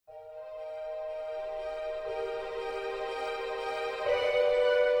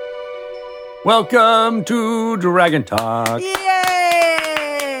Welcome to Dragon Talk. Yay!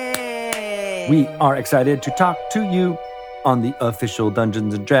 We are excited to talk to you on the official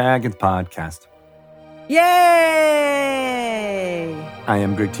Dungeons & Dragons podcast. Yay! I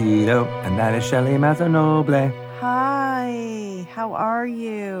am Greg Tito, and that is Shelly Mazzanoble. Hi, how are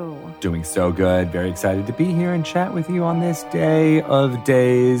you? Doing so good. Very excited to be here and chat with you on this day of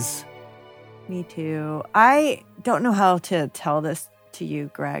days. Me too. I don't know how to tell this to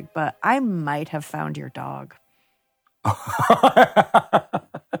you, Greg, but I might have found your dog.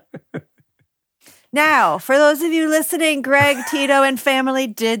 Now, for those of you listening, Greg, Tito, and family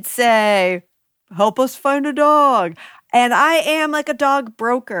did say, help us find a dog. And I am like a dog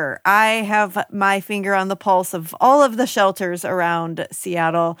broker. I have my finger on the pulse of all of the shelters around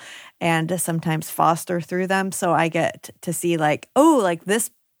Seattle and sometimes foster through them. So I get to see like, oh, like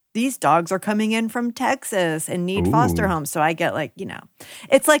these dogs are coming in from Texas and need foster homes. So I get like,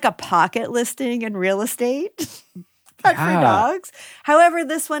 it's like a pocket listing in real estate. But for dogs. However,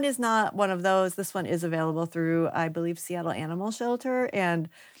 this one is not one of those. This one is available through, I believe, Seattle Animal Shelter. And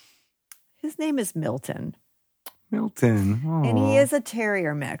his name is Milton. Milton. Aww. And he is a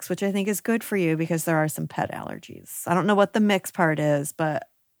terrier mix, which I think is good for you because there are some pet allergies. I don't know what the mix part is, but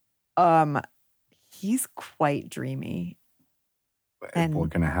he's quite dreamy. And we're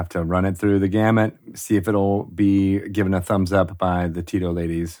going to have to run it through the gamut, see if it'll be given a thumbs up by the Tito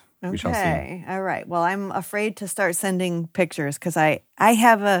ladies. We shall see. All right. Well, I'm afraid to start sending pictures because I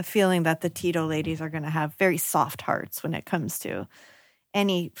have a feeling that the Tito ladies are going to have very soft hearts when it comes to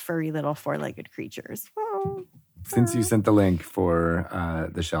any furry little four-legged creatures. Since you sent the link for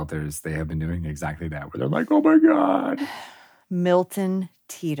the shelters, they have been doing exactly that, where they're like, oh my God. Milton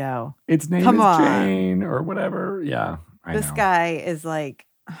Tito. Its name is Jane or whatever. Yeah, I know. This guy is like,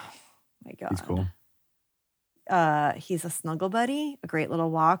 oh my God. He's cool. He's a snuggle buddy, a great little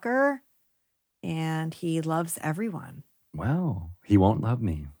walker, and he loves everyone. Well, he won't love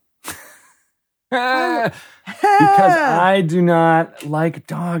me. Because I do not like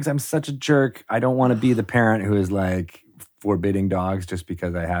dogs. I'm such a jerk. I don't want to be the parent who is like forbidding dogs just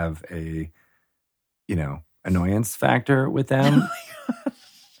because I have a, annoyance factor with them.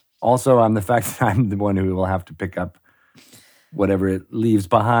 Also, I'm the fact that I'm the one who will have to pick up whatever it leaves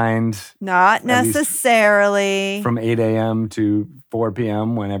behind. Not necessarily. From 8 a.m. to 4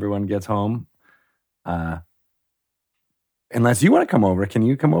 p.m. when everyone gets home. Unless you want to come over. Can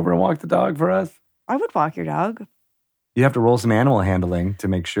you come over and walk the dog for us? I would walk your dog. You have to roll some animal handling to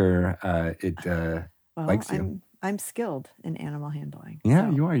make sure it likes you. I'm skilled in animal handling. Yeah,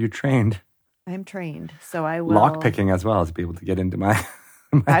 so you are. You're trained. I'm trained. So I will. Lock picking as well to be able to get into my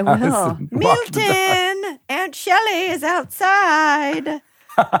I will. Milton! Aunt Shelley is outside.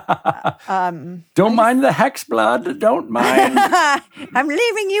 Don't mind the hex blood. Don't mind. I'm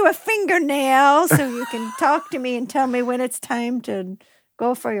leaving you a fingernail so you can talk to me and tell me when it's time to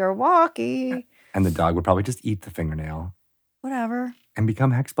go for your walkie. And the dog would probably just eat the fingernail. Whatever. And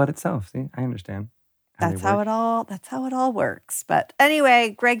become hex blood itself. See, I understand. That's how it all works. But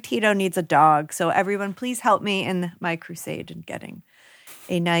anyway, Greg Tito needs a dog. So everyone, please help me in my crusade in getting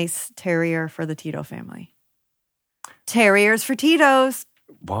a nice terrier for the Tito family. Terriers for Titos.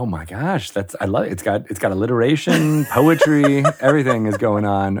 Oh my gosh, I love it. It's got alliteration, poetry, everything is going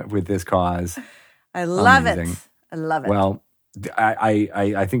on with this cause. I love it. I love it. Well,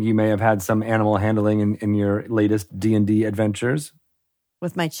 I think you may have had some animal handling in your latest D&D adventures.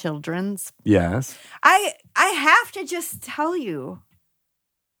 With my children's? Yes. I have to just tell you,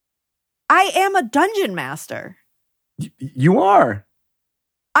 I am a dungeon master. You are?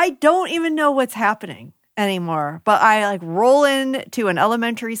 I don't even know what's happening anymore, but I roll into an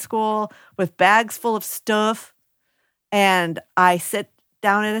elementary school with bags full of stuff, and I sit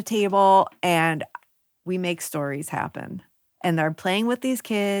down at a table and we make stories happen. And they're playing with these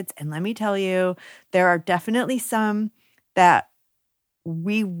kids, and let me tell you, there are definitely some that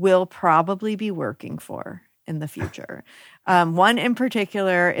we will probably be working for in the future. One in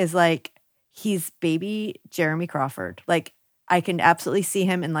particular is he's baby Jeremy Crawford. I can absolutely see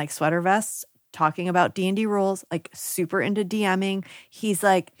him in sweater vests talking about D&D rules, super into DMing. He's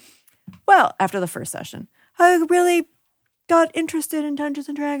well, after the first session, I really got interested in Dungeons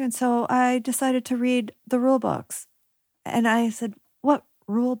and Dragons, so I decided to read the rule books. And I said, what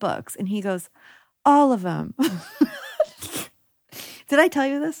rule books? And he goes, all of them. Did I tell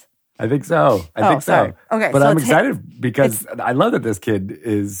you this? I think so. I think so. Okay. But I'm excited because I love that this kid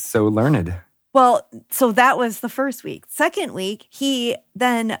is so learned. Well, so that was the first week. Second week, he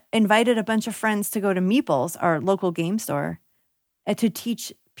then invited a bunch of friends to go to Meeples, our local game store, to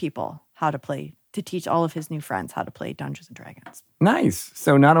teach people how to play to teach all of his new friends how to play Dungeons and Dragons. Nice.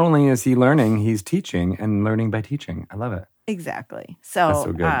 So not only is he learning, he's teaching and learning by teaching. I love it. Exactly. That's So,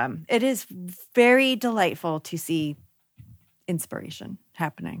 so good. it is very delightful to see inspiration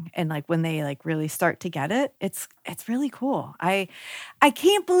happening, and like when they like really start to get it, it's really cool. I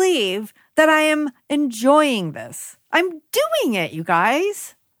can't believe that I am enjoying this. I'm doing it, you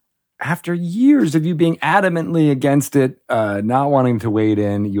guys. After years of you being adamantly against it, not wanting to wade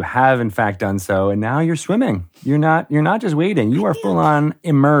in, you have in fact done so, and now you're swimming. You're not just wading. You are full on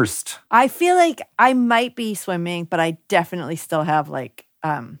immersed. I feel like I might be swimming, but I definitely still have like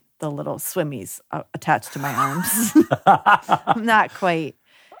the little swimmies attached to my arms. I'm not quite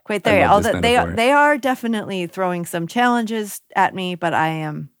there yet. Although they are definitely throwing some challenges at me, but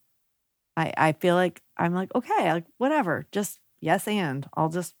I feel like I'm like, okay, like whatever, just yes, and I'll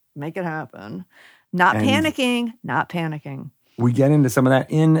just make it happen. Not panicking. We get into some of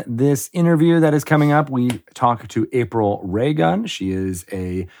that in this interview that is coming up. We talk to April Raygun. She is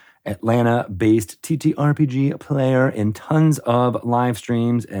a Atlanta-based TTRPG player in tons of live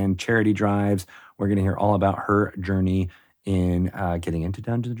streams and charity drives. We're going to hear all about her journey in getting into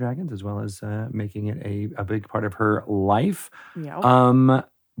Dungeons & Dragons, as well as making it a big part of her life. Yeah.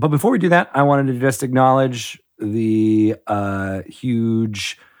 But before we do that, I wanted to just acknowledge the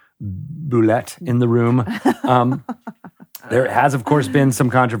huge boulette in the room. There has, of course, been some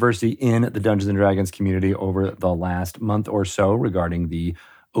controversy in the Dungeons & Dragons community over the last month or so regarding the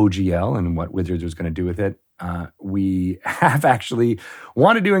OGL and what Wizards was going to do with it. We have actually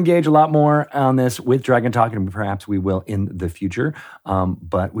wanted to engage a lot more on this with Dragon Talk, and perhaps we will in the future.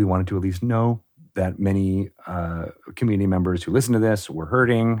 But we wanted to at least know that many community members who listen to this were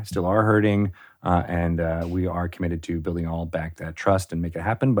hurting, still are hurting, and we are committed to building all back that trust and make it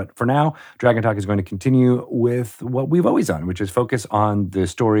happen. But for now, Dragon Talk is going to continue with what we've always done, which is focus on the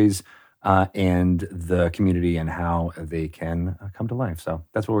stories and the community and how they can come to life. So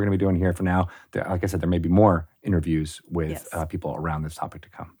that's what we're going to be doing here for now. Like I said, there may be more interviews with people around this topic to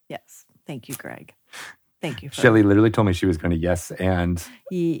come. Yes. Thank you, Greg. Thank you. Shelly literally told me she was going to yes and...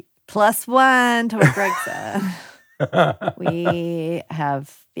 +1 to what Greg said. We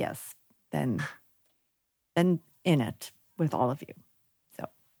have, been in it with all of you. So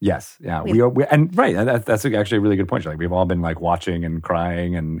yes, yeah, we are, and right, that's actually a really good point. Like we've all been like watching and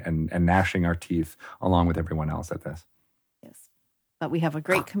crying and gnashing our teeth along with everyone else at this. Yes, but we have a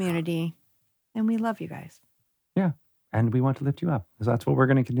great community, and we love you guys. Yeah, and we want to lift you up. So that's what we're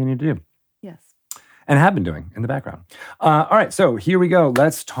going to continue to do. Yes. And have been doing in the background. All right, so here we go.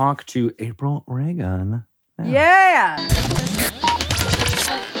 Let's talk to April Raygun. Yeah.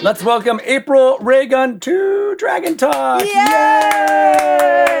 Let's welcome April Raygun to Dragon Talk. Yay!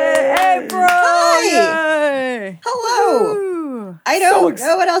 April! Hi! Hello! Ooh. I don't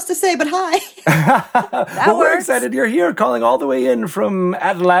know what else to say, but hi. Well, we're excited you're here, calling all the way in from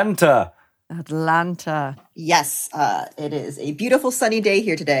Atlanta. Yes, it is a beautiful sunny day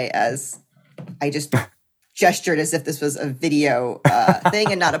here today, as I just gestured as if this was a video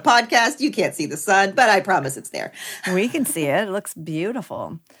thing and not a podcast. You can't see the sun, but I promise it's there. We can see it. It looks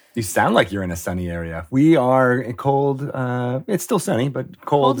beautiful. You sound like you're in a sunny area. We are cold. It's still sunny, but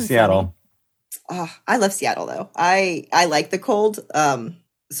cold Seattle. Oh, I love Seattle, though. I like the cold.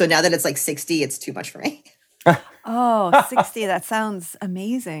 So now that it's like 60, it's too much for me. Oh, 60. That sounds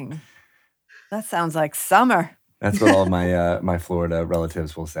amazing. That sounds like summer. That's what all my Florida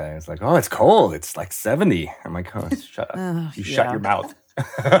relatives will say. It's like, oh, it's cold. It's like 70. I'm like, oh, shut up. Shut your mouth.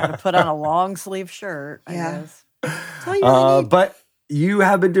 Gotta put on a long sleeve shirt, I guess. That's all you really need. But you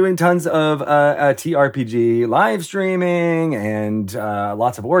have been doing tons of TRPG live streaming and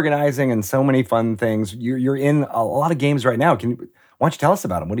lots of organizing and so many fun things. You're in a lot of games right now. Why don't you tell us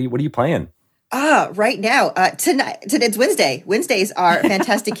about them? What are you playing? Right now, today's Wednesday. Wednesdays are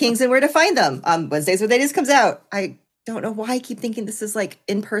Fantastic Kings and Where to Find Them. Wednesdays when they just comes out. I don't know why I keep thinking this is like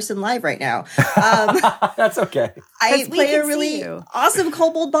in-person live right now. That's okay. I play a really awesome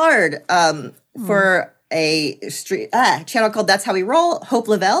Kobold Bard for a channel called That's How We Roll. Hope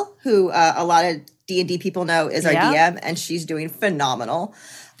Lavelle, who a lot of D&D people know is our DM, and she's doing phenomenal.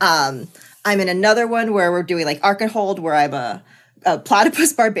 I'm in another one where we're doing like Arkenhold, where I'm a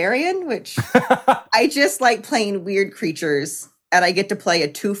platypus barbarian, which I just like playing weird creatures, and I get to play a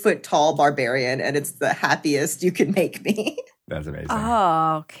 2-foot tall barbarian, and it's the happiest you can make me. That's amazing.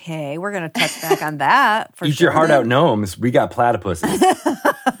 Oh, okay. We're going to touch back on that for Eat your heart out, gnomes. We got platypuses.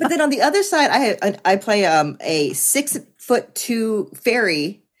 But then on the other side, I play a 6'2"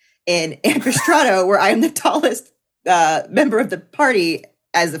 fairy in Ampistrado, where I'm the tallest member of the party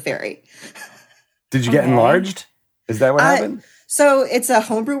as a fairy. Did you get enlarged? Is that what happened? So it's a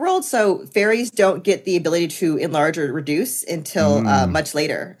homebrew world, so fairies don't get the ability to enlarge or reduce until much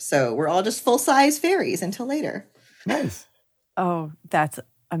later. So we're all just full-size fairies until later. Nice. Oh, that's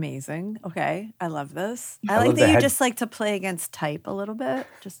amazing. Okay, I love this. I like that you just like to play against type a little bit.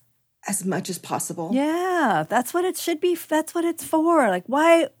 Just as much as possible. Yeah, that's what it should be. That's what it's for. Like,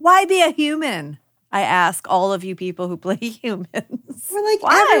 why be a human? I ask all of you people who play humans. We're like,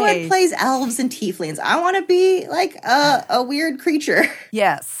 everyone plays elves and tieflings. I want to be like a weird creature.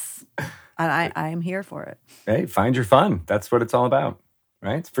 Yes. And I am here for it. Hey, find your fun. That's what it's all about,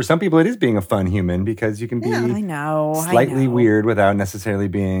 right? For some people, it is being a fun human because you can be slightly weird without necessarily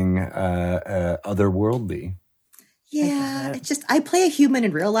being otherworldly. Yeah, it's just, I play a human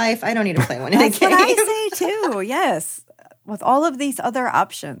in real life. I don't need to play one in a game. That's what I say too, yes. With all of these other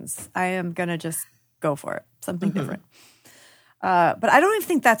options, I am going to just go for it. Something different. But I don't even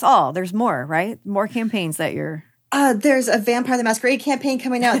think that's all. There's more, right? More campaigns that you're... There's a Vampire the Masquerade campaign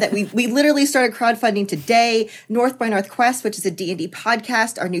coming out that we literally started crowdfunding today. North by Northwest, which is a D&D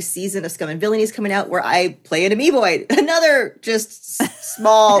podcast. Our new season of Scum and Villainy is coming out where I play an Amoeboid. Another just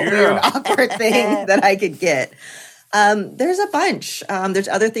small, weird, awkward thing that I could get. There's a bunch. There's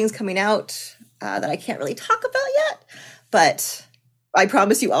other things coming out that I can't really talk about yet. But I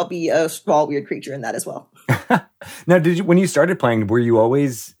promise you I'll be a small, weird creature in that as well. Now, when you started playing, were you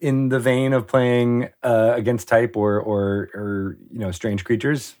always in the vein of playing against type or strange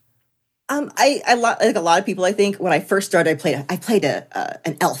creatures? Like a lot of people, I think when I first started, I played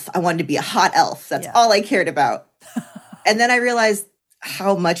an elf. I wanted to be a hot elf. That's all I cared about. And then I realized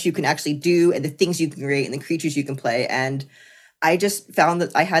how much you can actually do and the things you can create and the creatures you can play. And I just found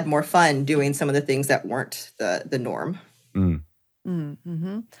that I had more fun doing some of the things that weren't the norm.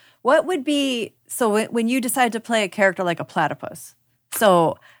 Mm-hmm. What would be, so when you decide to play a character like a platypus,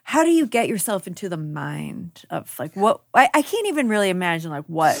 so how do you get yourself into the mind of like what, I can't even really imagine like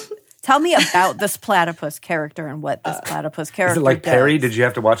what, tell me about this platypus character and what this platypus character is it like does. Perry? Did you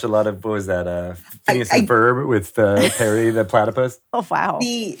have to watch a lot of, what was that, Phineas and Ferb with Perry the platypus? Oh, wow.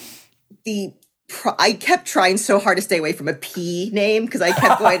 I kept trying so hard to stay away from a P name because I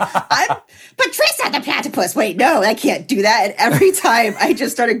kept going, I'm Patricia the platypus. Wait, no, I can't do that. And every time I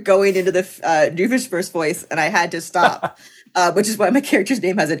just started going into the Doofenshmirtz voice and I had to stop, which is why my character's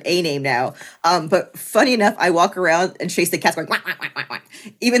name has an A name now. But funny enough, I walk around and chase the cats going, quack, quack, quack, quack, quack.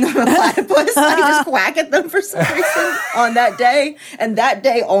 Even though I'm a platypus, I just quack at them for some reason on that day and that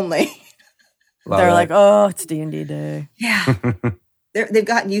day only. They're like, oh, it's D&D day. Yeah. They've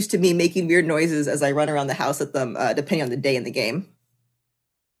gotten used to me making weird noises as I run around the house at them, depending on the day in the game.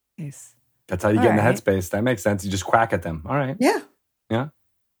 Nice. That's how you get in the headspace. That makes sense. You just quack at them. All right. Yeah.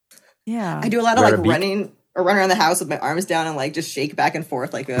 Yeah. I do a lot of like run around the house with my arms down and like just shake back and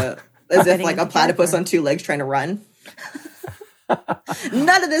forth like as if like a platypus on two legs trying to run.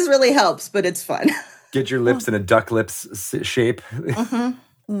 None of this really helps, but it's fun. Get your lips in a duck lips shape.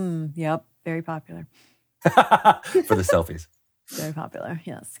 Yep. Very popular. For the selfies. Very popular.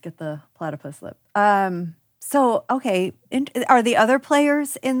 Yes. Get the platypus lip. So, okay. Are the other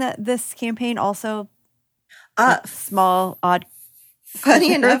players in this campaign also small, odd?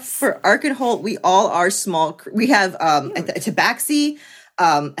 Funny enough, for Arkenholt, we all are small. We have a tabaxi,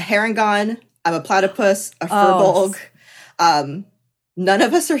 a herringon, I'm a platypus, a furbolg. None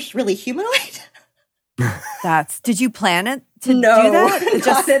of us are really humanoid. Did you plan it to do that?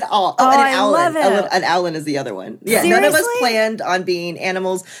 Not at all. Oh, and an owlin. Love it. An owlin is the other one. Yeah, Seriously? None of us planned on being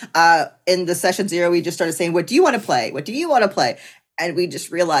animals. In the session 0, we just started saying, what do you want to play? What do you want to play? And we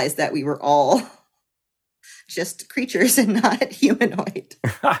just realized that we were all just creatures and not humanoid.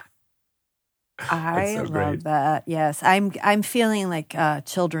 I love that. Yes, I'm feeling like a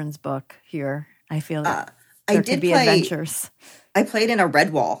children's book here. I feel like there could be adventures. I played in a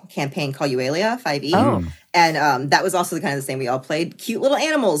Redwall campaign called Eualia 5e. Oh. And that was also kind of the same. We all played cute little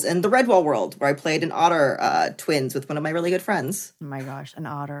animals in the Redwall world, where I played an otter twins with one of my really good friends. Oh my gosh, an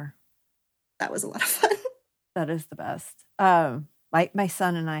otter. That was a lot of fun. That is the best. My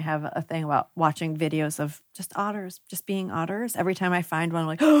son and I have a thing about watching videos of just otters, just being otters. Every time I find one, I'm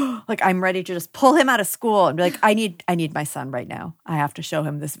like, oh, like I'm ready to just pull him out of school and be like, I need my son right now. I have to show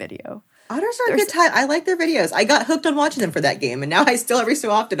him this video. Otters are a good time. I like their videos. I got hooked on watching them for that game, and now I still every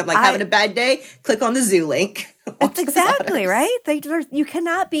so often I'm like having a bad day. Click on the zoo link. That's exactly right. You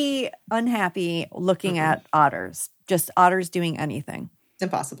cannot be unhappy looking at otters. Just otters doing anything. It's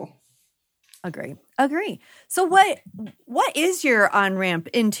impossible. Agree. So what is your on-ramp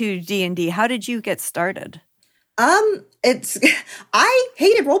into D&D? How did you get started? I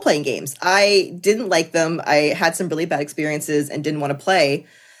hated role-playing games. I didn't like them. I had some really bad experiences and didn't want to play.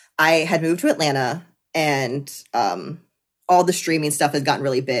 I had moved to Atlanta and all the streaming stuff has gotten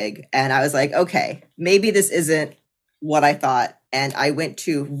really big. And I was like, okay, maybe this isn't what I thought. And I went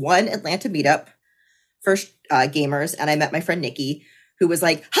to one Atlanta meetup for gamers, and I met my friend Nikki, who was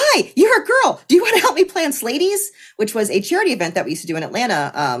like, hi, you're a girl. Do you want to help me plan Slaties? Which was a charity event that we used to do in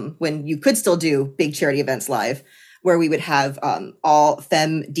Atlanta when you could still do big charity events live, where we would have all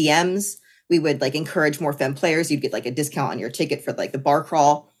femme DMs. We would like encourage more femme players. You'd get like a discount on your ticket for like the bar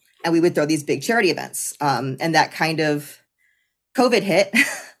crawl. And we would throw these big charity events. And that kind of COVID hit.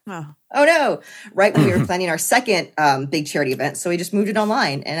 Oh no. Right when we were planning our second big charity event. So we just moved it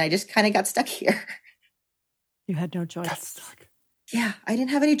online, and I just kind of got stuck here. You had no choice. Yeah, I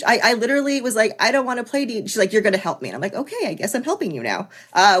didn't have any. I literally was like, I don't want to play D. She's like, you're going to help me. And I'm like, okay, I guess I'm helping you now.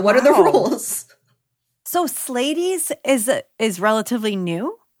 What are the rules? So Slaties is relatively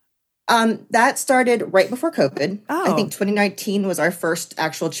new? That started right before COVID. Oh. I think 2019 was our first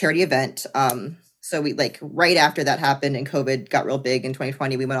actual charity event. So we like right after that happened and COVID got real big in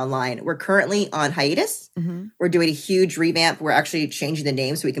 2020, we went online. We're currently on hiatus. Mm-hmm. We're doing a huge revamp. We're actually changing the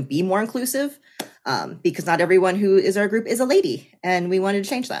name so we can be more inclusive. Because not everyone who is our group is a lady, and we wanted to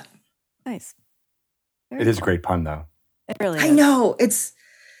change that. Nice. It is a great pun, though. It really is. I know. It's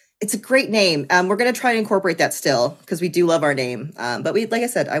a great name. We're going to try to incorporate that still because we do love our name. But we, like I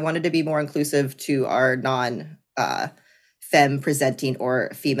said, I wanted to be more inclusive to our non-femme presenting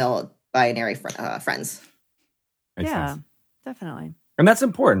or female binary friends. Makes sense. Definitely. And that's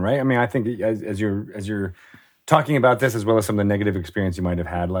important, right? I mean, I think as you're talking about this, as well as some of the negative experience you might have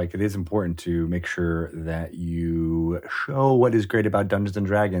had, like it is important to make sure that you show what is great about Dungeons and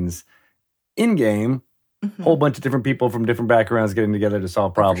Dragons in game. Mm-hmm. Whole bunch of different people from different backgrounds getting together to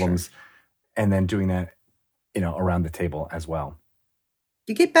solve problems, and then doing that, around the table as well.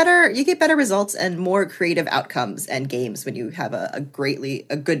 You get better results and more creative outcomes and games when you have a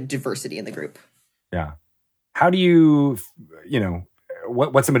good diversity in the group. Yeah. How do you,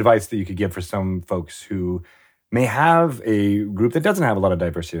 what's some advice that you could give for some folks who may have a group that doesn't have a lot of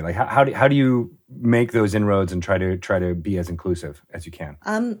diversity? Like how do you make those inroads and try to be as inclusive as you can?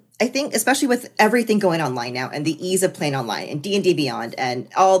 I think especially with everything going online now and the ease of playing online and D&D Beyond and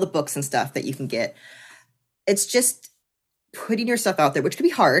all the books and stuff that you can get, it's just putting yourself out there, which can be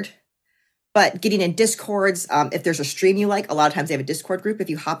hard, but getting in Discords. If there's a stream you like, a lot of times they have a Discord group. If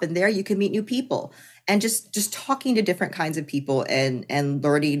you hop in there, you can meet new people, and just talking to different kinds of people and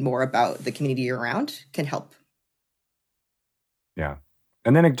learning more about the community you're around can help. Yeah.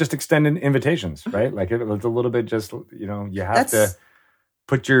 And then just extending invitations, right? Like it's a little bit just, you have to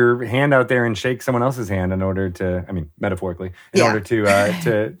put your hand out there and shake someone else's hand in order to, metaphorically, in order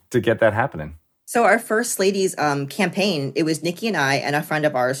to get that happening. So our first Slaties campaign, it was Nikki and I and a friend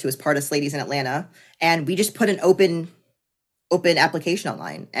of ours who was part of Slaties in Atlanta. And we just put an open application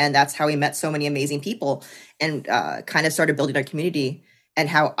online. And that's how we met so many amazing people and kind of started building our community, and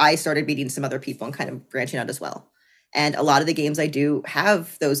how I started meeting some other people and kind of branching out as well. And a lot of the games I do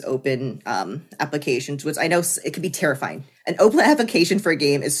have those open applications, which I know it can be terrifying. An open application for a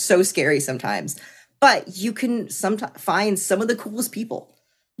game is so scary sometimes, but you can sometimes find some of the coolest people.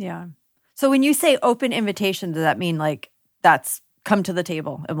 Yeah. So when you say open invitation, does that mean like that's come to the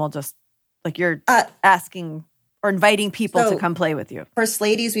table and we'll just like you're asking or inviting people to come play with you? For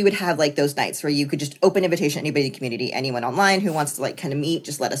Slaties, we would have like those nights where you could just open invitation to anybody in the community, anyone online who wants to like kind of meet,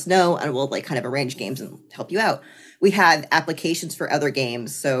 just let us know and we'll like kind of arrange games and help you out. We have applications for other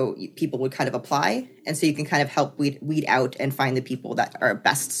games, so people would kind of apply, and so you can kind of help weed out and find the people that are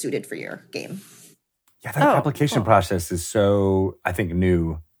best suited for your game. Yeah, that application process is so, I think,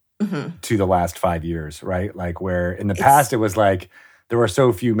 new to the last 5 years, right? Like where in the past it was like there were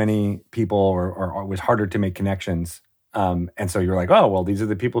so many people or it was harder to make connections. And so you're like, oh, well, these are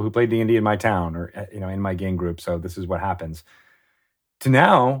the people who play D&D in my town or, in my game group. So this is what happens. To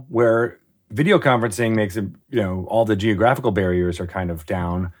now where video conferencing makes it, all the geographical barriers are kind of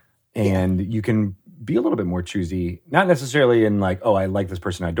down and you can be a little bit more choosy, not necessarily in like, oh, I like this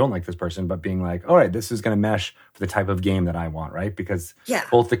person, I don't like this person, but being like, all right, this is going to mesh for the type of game that I want, right? Because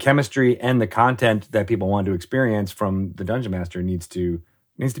both the chemistry and the content that people want to experience from the Dungeon Master needs to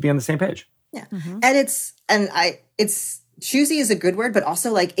be on the same page. Yeah. And it's choosy is a good word, but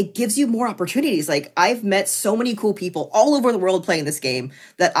also like it gives you more opportunities. Like I've met so many cool people all over the world playing this game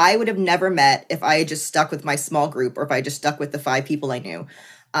that I would have never met if I had just stuck with my small group or if I just stuck with the 5 people I knew.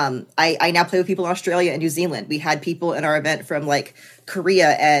 I now play with people in Australia and New Zealand. We had people in our event from like Korea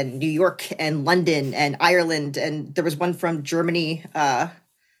and New York and London and Ireland. And there was one from Germany. I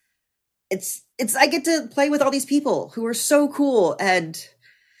get to play with all these people who are so cool, and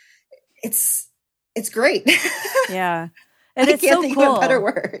it's great. Yeah. And I can't think of a better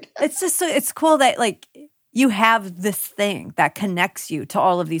word. It's just it's cool that like you have this thing that connects you to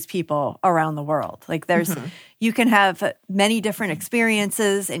all of these people around the world. Like there's, you can have many different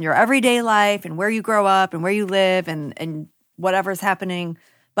experiences in your everyday life and where you grow up and where you live and whatever's happening.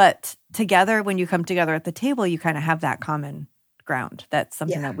 But together, when you come together at the table, you kind of have that common ground. That's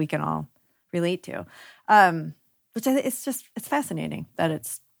something that we can all relate to. Which it's fascinating that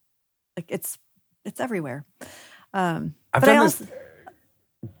it's like, it's everywhere. I've done this.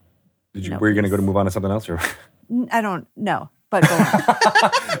 Were you going to go to move on to something else? Or? I don't know, but go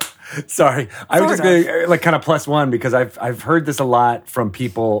on. Sorry. I was just going to like kind of plus one because I've heard this a lot from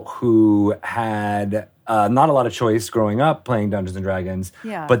people who had not a lot of choice growing up playing Dungeons and Dragons.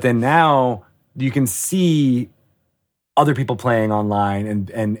 Yeah. But then now you can see other people playing online and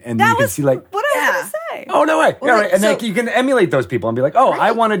you can see like what I was going to say. Oh, no way. Well, yeah, right. And like you can emulate those people and be like, oh,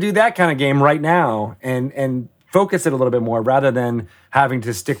 I want to do that kind of game right now and focus it a little bit more rather than having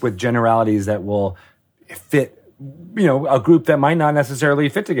to stick with generalities that will fit, a group that might not necessarily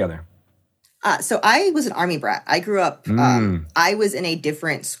fit together. So I was an Army brat. I grew up, I was in a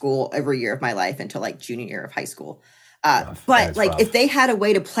different school every year of my life until like junior year of high school. But like if they had a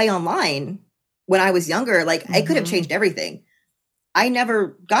way to play online when I was younger, like I could have changed everything. I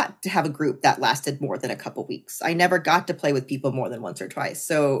never got to have a group that lasted more than a couple weeks. I never got to play with people more than once or twice.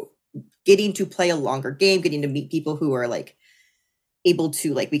 So getting to play a longer game, getting to meet people who are like able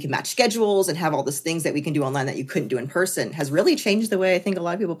to like, we can match schedules and have all these things that we can do online that you couldn't do in person has really changed the way I think a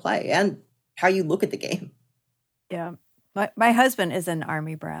lot of people play and how you look at the game. Yeah. My husband is an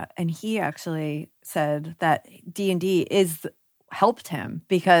Army brat, and he actually said that D&D helped him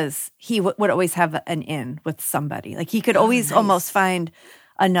because he would always have an in with somebody. Like he could always almost find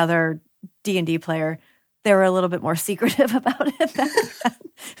another D&D player. They were a little bit more secretive about it back then,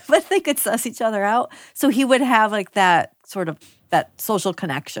 but they could suss each other out. So he would have like that sort of that social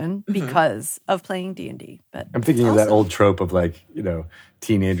connection because of playing D&D. But I'm thinking of that old trope of like,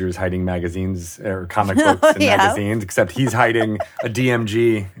 teenagers hiding magazines or comic books in magazines, except he's hiding a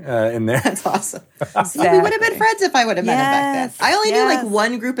DMG in there. That's awesome. Exactly. We would have been friends if I would have met him back then. I only knew like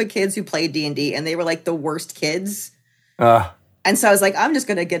one group of kids who played D&D and they were like the worst kids. And so I was like, I'm just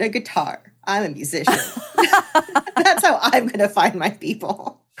going to get a guitar. I'm a musician. That's how I'm going to find my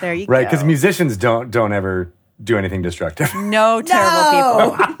people. There you go. Right, because musicians don't ever do anything destructive. No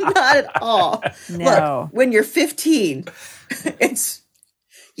terrible people. Not at all. No. Look, when you're 15,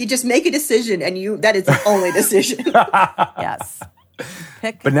 you just make a decision and that is the only decision. Yes.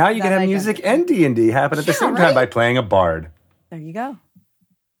 But now you can have music and D&D happen at the same time by playing a bard. There you go.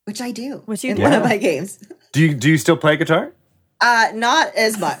 Which I do. Which you in do. one of my games. Do you still play guitar? Not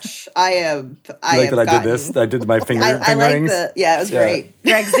as much. I did my fingerings. It was great.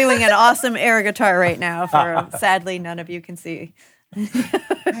 Greg's doing an awesome air guitar right now for sadly none of you can see.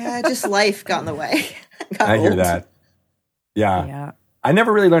 Just life got in the way. I hear that. Yeah. I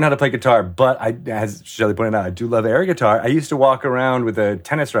never really learned how to play guitar, but as Shelley pointed out, I do love air guitar. I used to walk around with a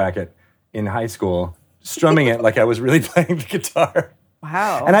tennis racket in high school, strumming it like I was really playing the guitar.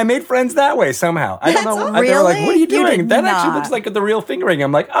 Wow. And I made friends that way somehow. I don't know. Really? They were like, what are you doing? That not. actually looks like the real fingering.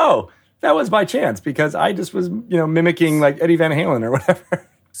 I'm like, oh, that was by chance because I just was, mimicking like Eddie Van Halen or whatever.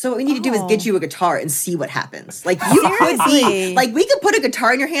 So what we need to do is get you a guitar and see what happens. Like you could be, like we could put a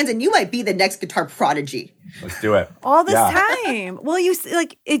guitar in your hands and you might be the next guitar prodigy. Let's do it. All this time. Well,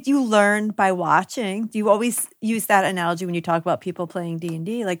 you learn by watching. You always use that analogy when you talk about people playing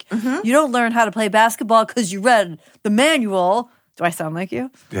D&D. Like you don't learn how to play basketball because you read the manual. Do I sound like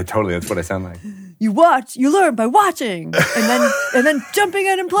you? Yeah, totally. That's what I sound like. You learn by watching and then jumping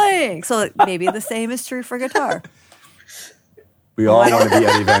in and playing. So maybe the same is true for guitar. We all want to be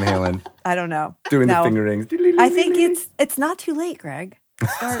Eddie Van Halen. I don't know. Doing the fingerings. I think it's not too late, Greg.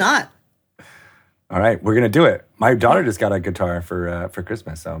 It's not. All right, we're going to do it. My daughter just got a guitar for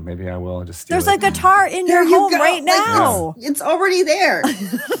Christmas, so maybe I will just steal There's it. a guitar in your home right now. It's already there.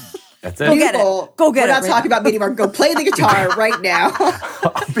 That's it. Go get it. Go get We're it. not talking about me anymore. Go play the guitar right now.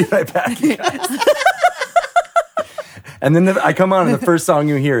 I'll be right back. And then I come on and the first song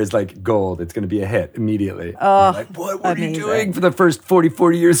you hear is like gold. It's going to be a hit immediately. Oh, like, what are you doing for the first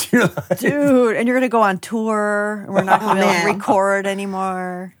 40 years of your life? Dude, and you're going to go on tour. And we're not going to be able to record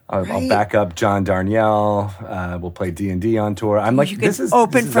anymore. I'll back up John Darnielle. We'll play D&D on tour. I'm like, this is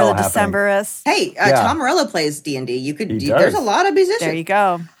open for the Decemberists. Hey, Tom Morello plays D&D. There's a lot of musicians. There you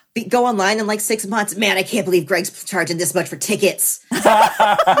go. Go online in like 6 months. Man, I can't believe Greg's charging this much for tickets.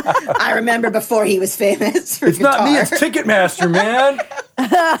 I remember before he was famous. It's not me, it's Ticketmaster, man.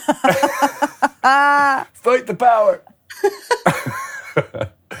 Fight the power.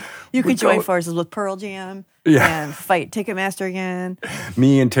 You could join forces with Pearl Jam and fight Ticketmaster again.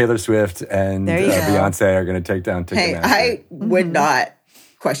 Me and Taylor Swift and There you go. Beyonce are going to take down Ticketmaster. Hey, I would not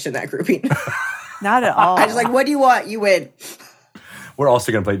question that grouping. Not at all. I was like, what do you want? You win. We're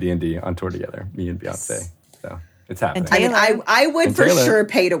also going to play D&D on tour together, me and Beyonce. So it's happening. And I mean, I would And for Taylor. sure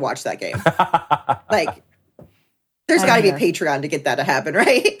pay to watch that game. Like, there's got to be a Patreon to get that to happen,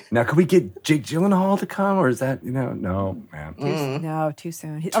 right? Now, could we get Jake Gyllenhaal to come, or is that, no, man. No, too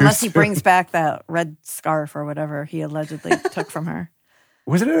soon. Unless he brings back that red scarf or whatever he allegedly took from her.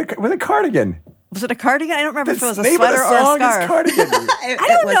 Was it with a cardigan? Was it a cardigan? I don't remember if it was a name of the sweater or a song is scarf. Cardigan. I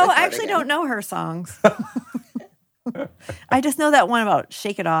don't know. I actually don't know her songs. I just know that one about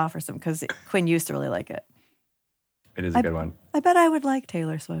Shake It Off or something because Quinn used to really like it. It is a good one. I bet I would like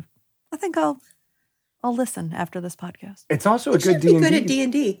Taylor Swift. I think I'll listen after this podcast. It's also a good Should be D&D. good at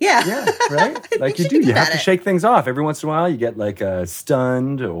D&D. Yeah. Yeah, right? Like you should do. be You good have at to it. shake things off. Every once in a while, you get like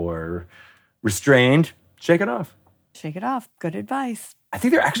stunned or restrained. Shake it off. Shake It Off. Good advice. I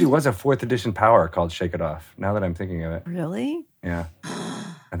think there actually was a 4th edition power called Shake It Off, now that I'm thinking of it. Really? Yeah.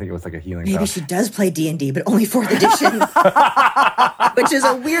 I think it was like a healing Maybe power. she does play D&D, but only 4th edition. Which is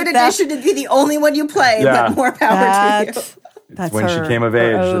a weird edition to be the only one you play, Yeah. but more power to you. That's when her, she came of her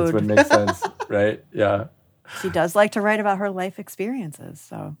age. ode. That's what makes sense, right? Yeah. She does like to write about her life experiences,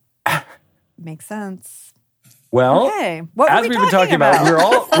 so makes sense. Well, Okay, what were as we we've been talking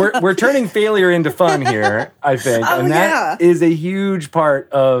about, we're turning failure into fun here, I think. Oh, and that is a huge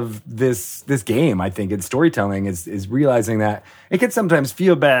part of this game, I think, in storytelling is realizing that it can sometimes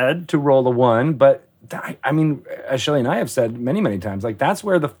feel bad to roll a 1, but I mean, as Shelley and I have said many, many times, like that's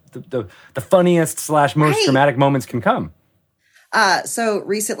where the funniest / most Right. dramatic moments can come. So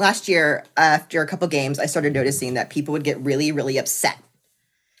last year, after a couple games, I started noticing that people would get really, really upset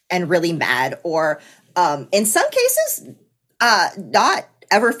and really mad, or in some cases, not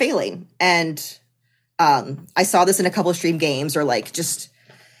ever failing. And I saw this in a couple of stream games, or like just,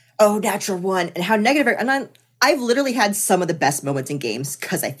 natural 1, and how negative. And I've literally had some of the best moments in games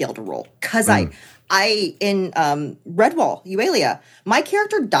because I failed to roll. Because I in Redwall, Eualia, my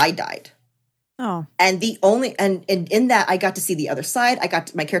character died. Oh, And and in that I got to see the other side.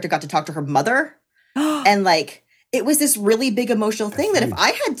 My character got to talk to her mother. And like it was this really big emotional thing that if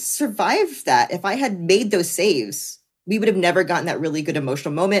I had survived that, if I had made those saves, we would have never gotten that really good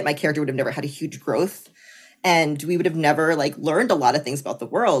emotional moment. My character would have never had a huge growth. And we would have never like learned a lot of things about the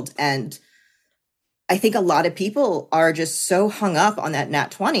world. And I think a lot of people are just so hung up on that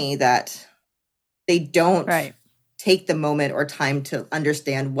nat 20 that they don't right. take the moment or time to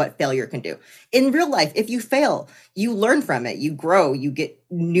understand what failure can do. In real life, if you fail, you learn from it, you grow, you get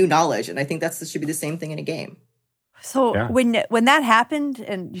new knowledge. And I think that should be the same thing in a game. So Yeah. when that happened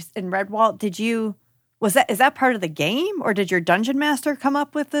in Redwall, is that part of the game, or did your dungeon master come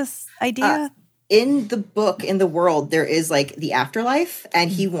up with this idea? In the book, in the world, there is like the afterlife, and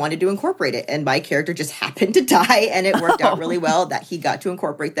he wanted to incorporate it. And my character just happened to die, and it worked out really well that he got to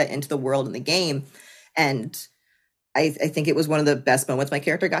incorporate that into the world in the game. And I think it was one of the best moments my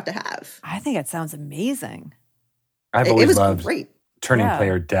character got to have. I think it sounds amazing. I've It always was loved great. turning Yeah.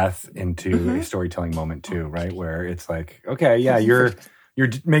 player death into a storytelling moment too, right? Where it's like, okay, yeah, you're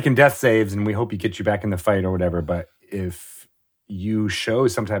making death saves and we hope you get you back in the fight or whatever. But if you show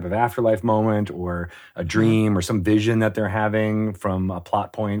some type of afterlife moment or a dream or some vision that they're having from a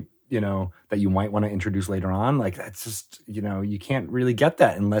plot point, that you might want to introduce later on, like that's just, you can't really get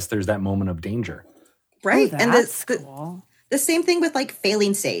that unless there's that moment of danger. Right. Oh, And that's the cool. same thing with like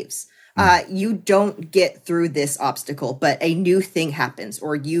failing saves. You don't get through this obstacle, but a new thing happens,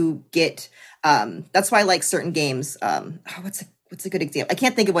 or you get, that's why I like certain games. What's a good example? I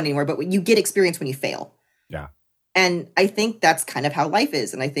can't think of one anymore, but you get experience when you fail. Yeah. And I think that's kind of how life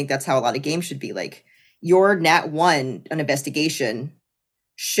is. And I think that's how a lot of games should be. Like your nat 1 an investigation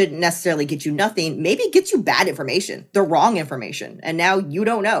shouldn't necessarily get you nothing. Maybe it gets you bad information, the wrong information. And now you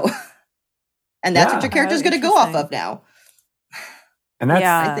don't know. And that's what your character's going to go off Interesting. of now. And that's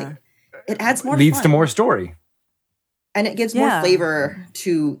Yeah. I think it adds more leads fun. to more story. And it gives Yeah. more flavor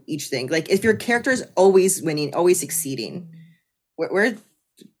to each thing. Like if your character is always winning, always succeeding, where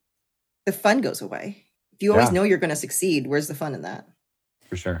the fun goes away. If you always Yeah. know you're going to succeed, where's the fun in that?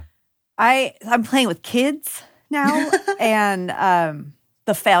 For sure. I'm playing with kids now, and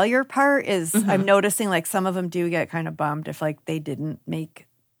the failure part is I'm noticing like some of them do get kind of bummed if like they didn't make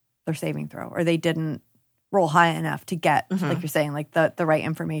their saving throw, or they didn't roll high enough to get, like you're saying, like the right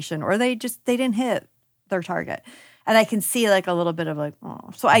information, or they didn't hit their target. And I can see like a little bit of like,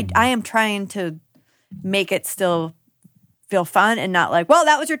 oh. So I am trying to make it still feel fun and not like, well,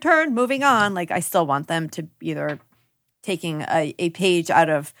 that was your turn, moving on. Like I still want them to either taking a page out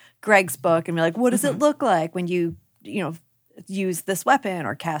of Greg's book and be like, what does it look like when you use this weapon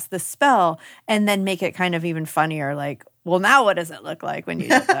or cast this spell, and then make it kind of even funnier. Like, well, now what does it look like when you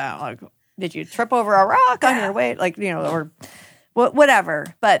did that? Like, did you trip over a rock on your way? Like, or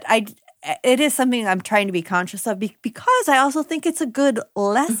whatever. But it is something I'm trying to be conscious of because I also think it's a good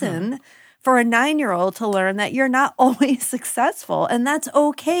lesson for a 9-year-old to learn that you're not always successful, and that's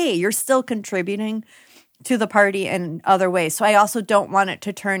okay. You're still contributing to the party in other ways. So I also don't want it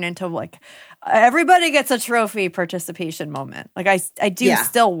to turn into like everybody gets a trophy participation moment. Like I do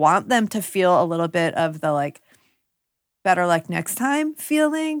still want them to feel a little bit of the like better luck next time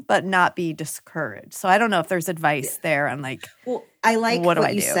feeling, but not be discouraged. So I don't know if there's advice there on like, well, I like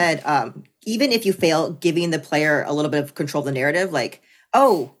what you said. Even if you fail, giving the player a little bit of control of the narrative, like,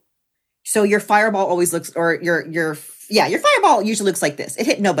 oh, so your fireball always looks, or your fireball usually looks like this. It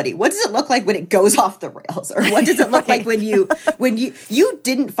hit nobody. What does it look like when it goes off the rails? Or what does it look like when you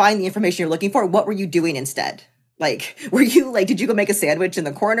didn't find the information you're looking for? What were you doing instead? Like, were you like, did you go make a sandwich in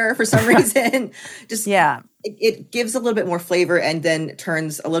the corner for some reason? Just, it gives a little bit more flavor and then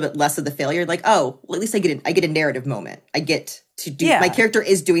turns a little bit less of the failure. Like, oh, well, at least I get a narrative moment. I get to do, my character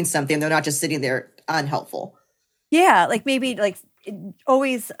is doing something. They're not just sitting there unhelpful. Yeah. Like maybe like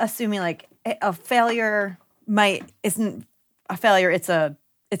always assuming like a failure isn't a failure. It's a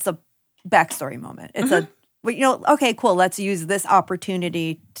backstory moment. It's okay, cool. Let's use this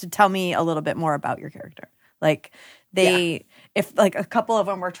opportunity to tell me a little bit more about your character. Like if like a couple of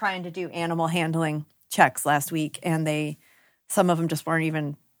them were trying to do animal handling checks last week and some of them just weren't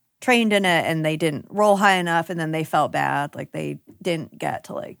even trained in it and they didn't roll high enough and then they felt bad. Like they didn't get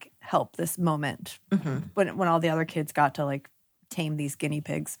to like help this moment when all the other kids got to like tame these guinea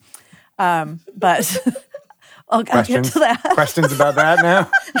pigs. But I'll get to that. Questions about that now?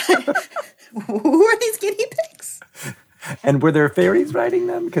 Who are these guinea pigs? And were there fairies riding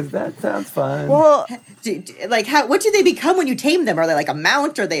them? Because that sounds fun. Well, what do they become when you tame them? Are they like a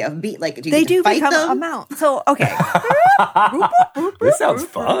mount? Or are they a beat? Like, do you do fight become them? a mount. So, okay. This sounds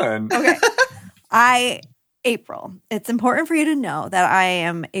fun. Okay. April, it's important for you to know that I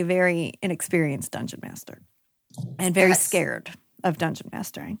am a very inexperienced dungeon master and very scared of dungeon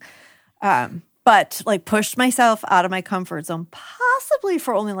mastering. But like pushed myself out of my comfort zone, possibly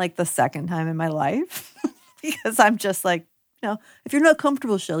for only like the second time in my life. Because I'm just like, if you're not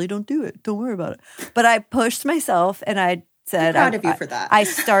comfortable, Shelly, don't do it. Don't worry about it. But I pushed myself and I said, I'm proud of you for that. I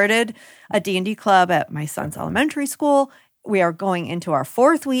started a D&D club at my son's elementary school. We are going into our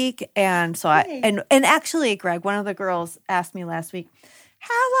 4th week. And so and actually, Greg, one of the girls asked me last week,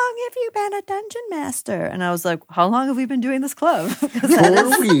 how long have you been a dungeon master? And I was like, how long have we been doing this club?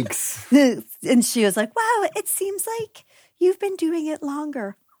 4 weeks. And she was like, wow, it seems like you've been doing it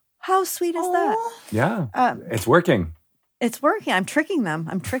longer. How sweet is that? Yeah. It's working. It's working. I'm tricking them.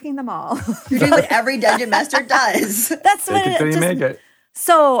 I'm tricking them all. You're doing what every dungeon master does. That's what it is. Make it.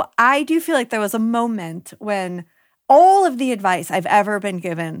 So I do feel like there was a moment when all of the advice I've ever been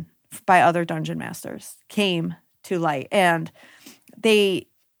given by other dungeon masters came to light. And we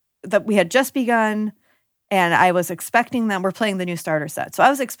had just begun, and I was expecting them. We're playing the new starter set. So I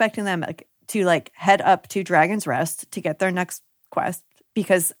was expecting them to head up to Dragon's Rest to get their next quest.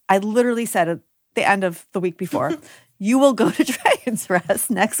 Because I literally said at the end of the week before, you will go to Dragon's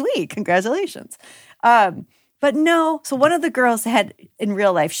Rest next week. Congratulations. But no. So one of the girls had, in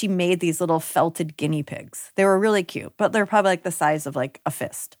real life, she made these little felted guinea pigs. They were really cute, but they're probably like the size of like a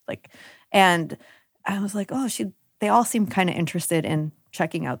fist. And I was like, they all seem kind of interested in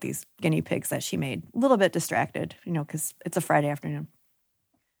checking out these guinea pigs that she made. A little bit distracted, because it's a Friday afternoon.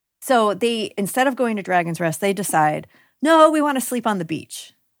 So instead of going to Dragon's Rest, they decide, no, we want to sleep on the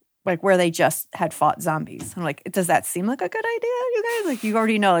beach, like where they just had fought zombies. I'm like, does that seem like a good idea, you guys? Like, you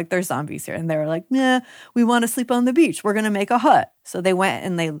already know, like, there's zombies here. And they were like, nah, we want to sleep on the beach. We're going to make a hut. So they went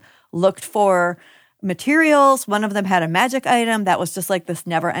and they looked for materials. One of them had a magic item that was just like this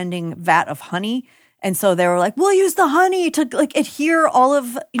never-ending vat of honey. And so they were like, we'll use the honey to like adhere all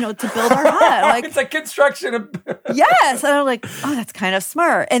of, to build our hut. Like, it's a construction. Yes. And I'm like, oh, that's kind of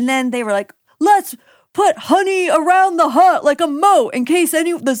smart. And then they were like, let's put honey around the hut like a moat in case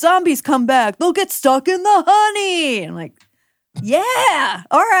the zombies come back. They'll get stuck in the honey. I'm like, yeah,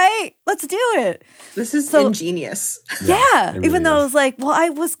 all right, let's do it. This is ingenious. Yeah, really even though I was like, well, I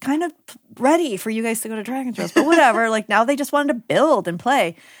was kind of ready for you guys to go to Dragon's Rest, but whatever. Like now they just wanted to build and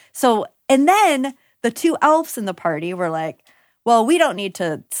play. So, and then the 2 elves in the party were like, well, we don't need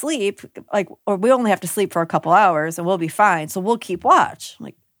to sleep, or we only have to sleep for a couple hours and we'll be fine. So we'll keep watch. I'm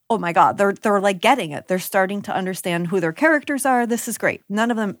like, oh my God, they're like getting it. They're starting to understand who their characters are. This is great. None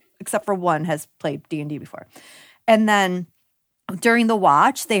of them, except for one, has played D&D before. And then during the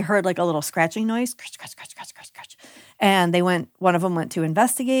watch, they heard like a little scratching noise, scratch, scratch, scratch, scratch, scratch, scratch. And one of them went to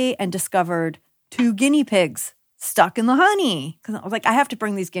investigate and discovered 2 guinea pigs stuck in the honey. Because I was like, I have to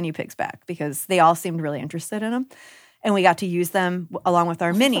bring these guinea pigs back because they all seemed really interested in them. And we got to use them along with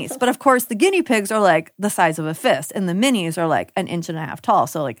our minis. But of course, the guinea pigs are like the size of a fist, and the minis are like 1.5 inches tall.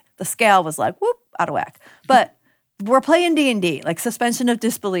 So like the scale was like, whoop, out of whack. But we're playing D&D, like suspension of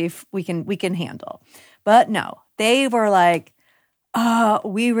disbelief we can handle. But no, they were like,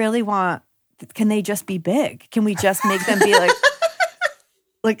 we really want, can they just be big? Can we just make them be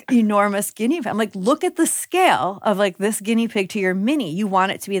like enormous guinea pig? I'm like, look at the scale of like this guinea pig to your mini. You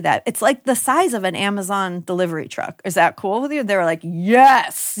want it to be that. It's like the size of an Amazon delivery truck. Is that cool with you? They were like,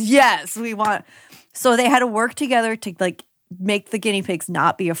 yes, we want. So they had to work together to like make the guinea pigs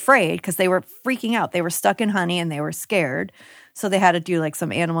not be afraid because they were freaking out. They were stuck in honey and they were scared. So they had to do like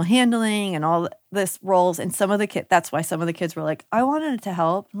some animal handling and all this roles. And that's why some of the kids were like, I wanted to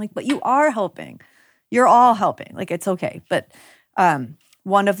help. I'm like, but you are helping. You're all helping. Like, it's okay. But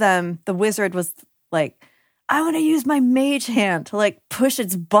one of them, the wizard, was like, I want to use my mage hand to like push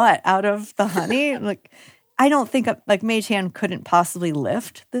its butt out of the honey. Like, I don't think like mage hand couldn't possibly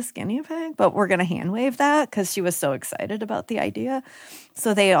lift this guinea pig, but we're going to hand wave that because she was so excited about the idea.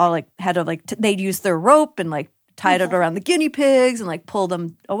 So they all like had to like, they'd use their rope and like tied it around the guinea pigs and like pulled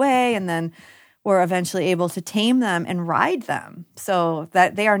them away. And then were eventually able to tame them and ride them. So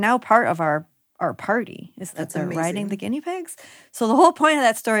that they are now part of our party is that they're riding the guinea pigs. So the whole point of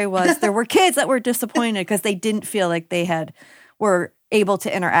that story was there were kids that were disappointed because they didn't feel like they were able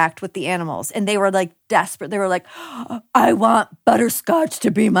to interact with the animals. And they were like desperate. They were like, I want Butterscotch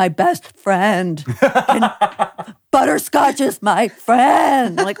to be my best friend. And Butterscotch is my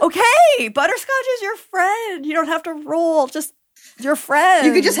friend. I'm like, okay, Butterscotch is your friend. You don't have to roll, just your friend.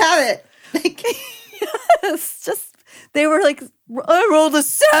 You could just have it. Yes, just they were like, I rolled a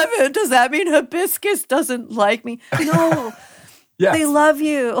 7. Does that mean Hibiscus doesn't like me? No. Yes. They love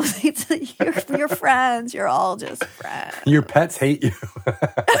you. You're friends. You're all just friends. Your pets hate you.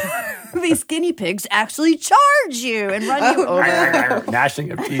 These guinea pigs actually charge you and run you over.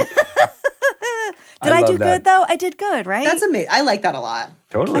 Gnashing of teeth. Did I do good, though? I did good, right? That's amazing. I like that a lot.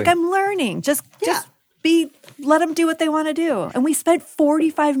 Totally. Like, I'm learning. Just let them do what they want to do. And we spent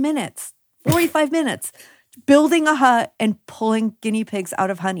 45 minutes building a hut and pulling guinea pigs out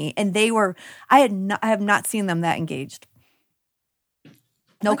of honey. And I have not seen them that engaged.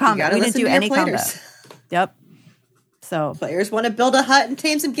 No combat. We didn't do any combat. Yep. So players want to build a hut and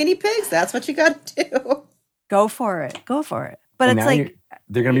tame some guinea pigs. That's what you got to do. Go for it. But and it's like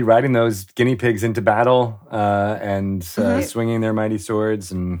they're going to be riding those guinea pigs into battle and swinging their mighty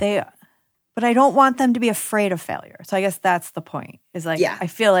swords. But I don't want them to be afraid of failure. So I guess that's the point. Is like I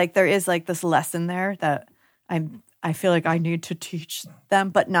feel like there is like this lesson there that I feel like I need to teach them,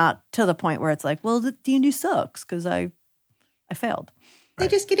 but not to the point where it's like, well, the D&D sucks because I failed. They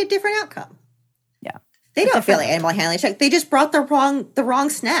just get a different outcome. Yeah. They don't feel like animal handling check. They just brought the wrong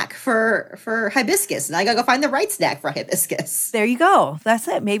snack for Hibiscus. And I gotta go find the right snack for Hibiscus. There you go. That's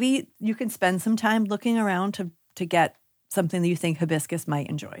it. Maybe you can spend some time looking around to get something that you think Hibiscus might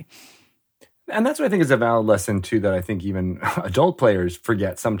enjoy. And that's what I think is a valid lesson too, that I think even adult players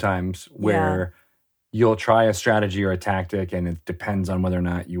forget sometimes, where you'll try a strategy or a tactic and it depends on whether or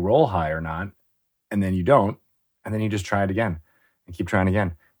not you roll high or not. And then you don't. And then you just try it again. And keep trying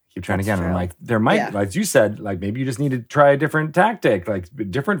again. Keep trying again. True. And like there might, like you said, like maybe you just need to try a different tactic, like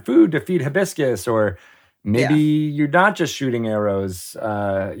different food to feed Hibiscus, or maybe you're not just shooting arrows,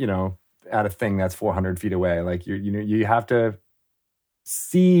 at a thing that's 400 feet away. Like you have to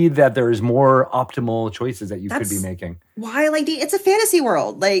see that there's more optimal choices that you could be making. Why, like, it's a fantasy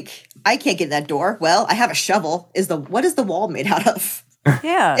world. Like, I can't get in that door. Well, I have a shovel. What is the wall made out of?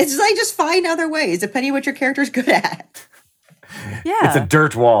 Yeah. It's like just find other ways, depending on what your character's good at. Yeah. It's a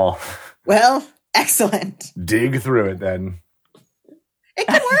dirt wall. Well, excellent. Dig through it then. It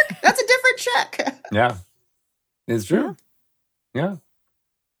can work. That's a different check. Yeah. It's true. Yeah.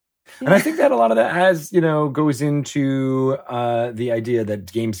 And I think that a lot of that goes into the idea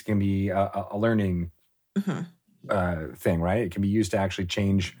that games can be a learning thing, right? It can be used to actually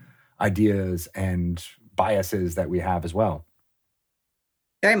change ideas and biases that we have as well.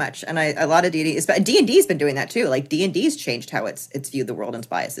 Very much. And a lot of D&D's been doing that too. Like D&D's changed how it's viewed the world and its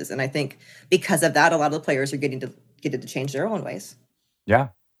biases. And I think because of that, a lot of the players are getting to change their own ways. Yeah.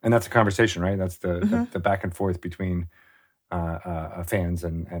 And that's a conversation, right? That's the back and forth between fans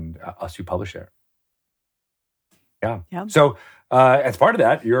and us who publish it. Yeah. So as part of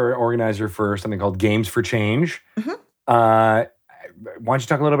that, you're an organizer for something called Games for Change. Why don't you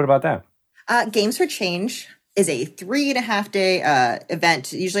talk a little bit about that? Games for Change is a 3.5-day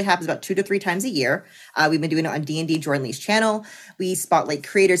event. It usually happens about 2 to 3 times a year. We've been doing it on D&D Jordan Lee's channel. We spotlight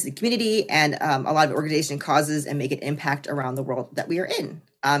creators in the community and a lot of organization causes and make an impact around the world that we are in.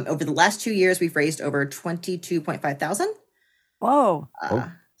 Over the last 2 years, we've raised over 22.5 thousand. Whoa.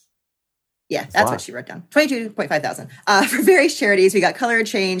 Yeah, that's what she wrote down. 22.5 thousand. For various charities, we got Color and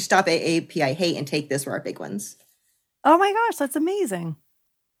Change, Stop AAPI Hate, and Take This were our big ones. Oh my gosh, that's amazing.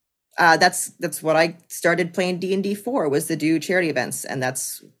 That's what I started playing D&D for, was to do charity events, and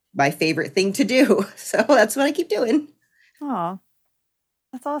that's my favorite thing to do. So that's what I keep doing. Oh,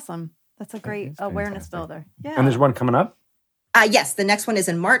 that's awesome. That's a great awareness builder. Yeah. And there's one coming up? Yes, the next one is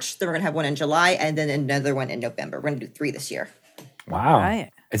in March. Then we're going to have one in July, and then another one in November. We're going to do 3 this year. Wow.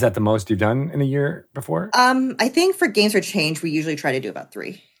 Right. Is that the most you've done in a year before? I think for Games for Change, we usually try to do about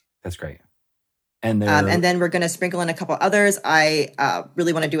 3. That's great. And then we're going to sprinkle in a couple others. I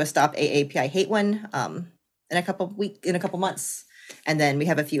really want to do a Stop AAPI Hate one in a couple months. And then we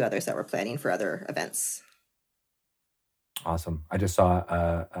have a few others that we're planning for other events. Awesome. I just saw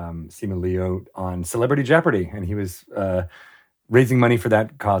Sima Leo on Celebrity Jeopardy, and he was raising money for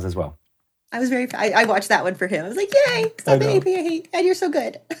that cause as well. I watched that one for him. I was like, yay, Stop AAPI Hate, and you're so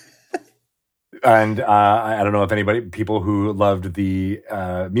good. And I don't know if people who loved the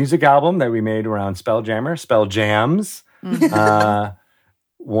music album that we made around Spelljammer, Spell Jams,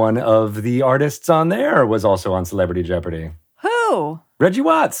 one of the artists on there was also on Celebrity Jeopardy. Who? Reggie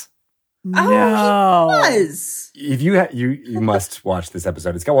Watts. No. Oh, he was. If you must watch this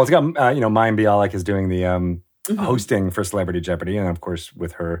episode. It's got Mayim Bialik is doing the hosting for Celebrity Jeopardy, and of course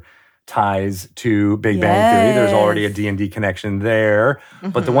with her ties to Big Bang Theory, there's already a D&D connection there.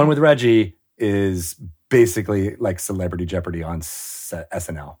 But the one with Reggie is basically like Celebrity Jeopardy on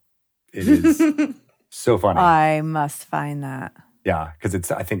SNL. It is so funny. I must find that. Yeah, because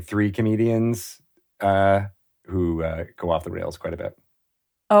it's, I think, 3 comedians who go off the rails quite a bit.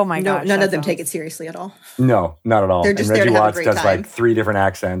 Oh my gosh. None of them take it seriously at all. No, not at all. They're just and there Reggie to have a Watts great does time. like 3 different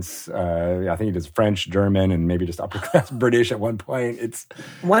accents. I think he does French, German, and maybe just upper class British at one point.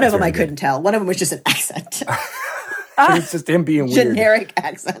 One of them I couldn't tell. One of them was just an accent. It's just him being weird. Generic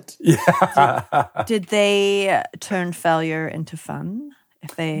accent. Yeah. Did they turn failure into fun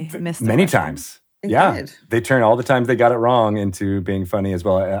if they missed Many times. Yeah. They turn all the times they got it wrong into being funny as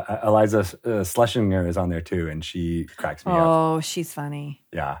well. Eliza Schlesinger is on there too, and she cracks me up. Oh, she's funny.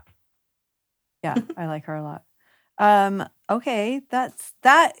 Yeah. Yeah, I like her a lot. Okay, that's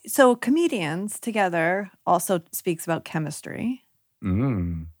that. So comedians together also speaks about chemistry.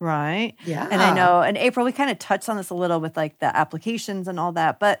 Right? Yeah. And I know in April we kind of touched on this a little with like the applications and all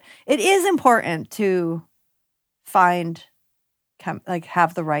that, but it is important to find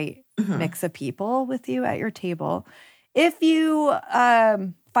have the right mix of people with you at your table. If you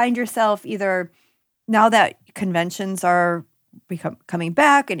find yourself either now that conventions are coming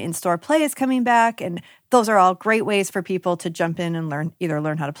back and in-store play is coming back, and those are all great ways for people to jump in and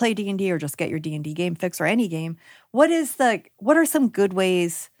learn how to play D&D or just get your D&D game fix or any game. What are some good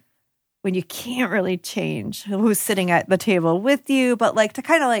ways when you can't really change who's sitting at the table with you, but like to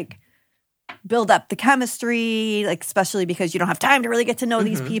kind of like build up the chemistry, like especially because you don't have time to really get to know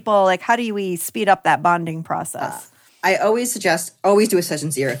these people? Like how do we speed up that bonding process? I always suggest do a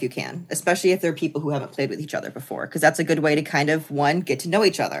session 0 if you can, especially if there are people who haven't played with each other before, because that's a good way to kind of, get to know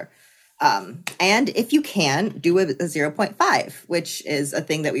each other. And if you can, do a 0.5, which is a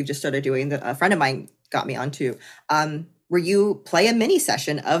thing that we've just started doing that a friend of mine got me onto, where you play a mini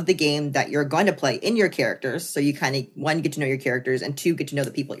session of the game that you're going to play in your characters. So you kind of, 1, get to know your characters, and 2, get to know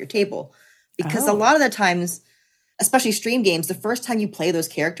the people at your table. Because a lot of the times, especially stream games, the first time you play those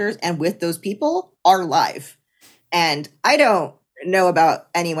characters and with those people are live. And I don't know about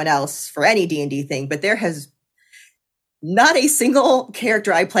anyone else for any D&D thing, but there has not a single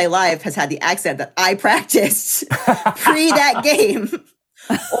character I play live has had the accent that I practiced pre that game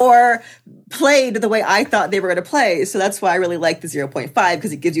or played the way I thought they were going to play. So that's why I really like the 0.5,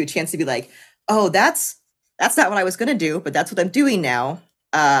 because it gives you a chance to be like, oh, that's not what I was going to do, but that's what I'm doing now.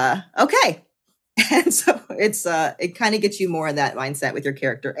 Okay. And so it kind of gets you more in that mindset with your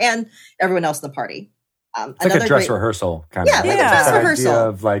character and everyone else in the party. It's like a dress rehersal kind of. Yeah, like a dress rehearsal. Idea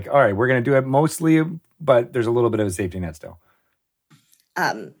of like, all right, we're going to do it mostly, but there's a little bit of a safety net still.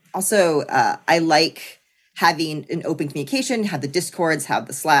 Also, I like having an open communication, have the Discords, have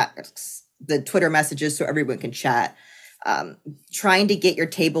the Slacks, the Twitter messages so everyone can chat. Trying to get your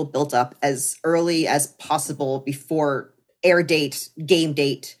table built up as early as possible before air date, game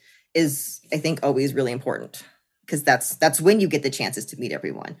date is, I think, always really important, because that's when you get the chances to meet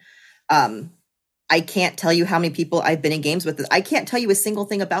everyone. I can't tell you how many people I've been in games with. I can't tell you a single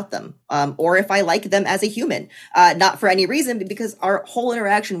thing about them, or if I like them as a human. Not for any reason, but because our whole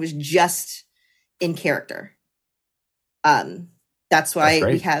interaction was just in character. That's why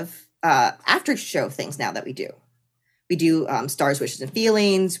we have after show things now that we do. We do stars, wishes, and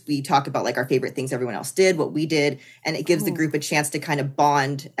feelings. We talk about like our favorite things everyone else did, what we did, and it gives the group a chance to kind of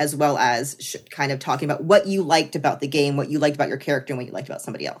bond, as well as kind of talking about what you liked about the game, what you liked about your character, and what you liked about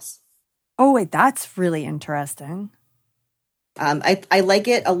somebody else. Oh, wait, that's really interesting. I like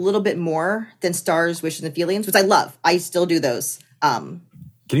it a little bit more than stars, wishes, and feelings, which I love. I still do those. Can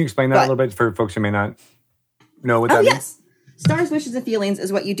you explain that a little bit for folks who may not know what that means? Yes. Stars, wishes, and feelings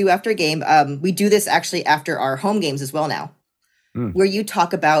is what you do after a game. We do this actually after our home games as well now, where you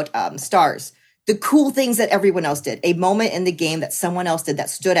talk about stars, the cool things that everyone else did, a moment in the game that someone else did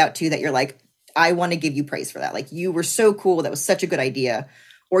that stood out to you that you're like, I want to give you praise for that. Like, you were so cool. That was such a good idea.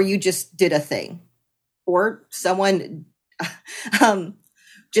 Or you just did a thing. Or someone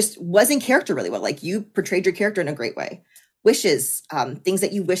just was in character really well. Like, you portrayed your character in a great way. Wishes, things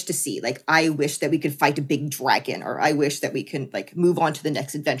that you wish to see. Like, I wish that we could fight a big dragon, or I wish that we can like move on to the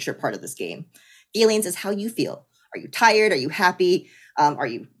next adventure part of this game. Feelings is how you feel. Are you tired? Are you happy? Are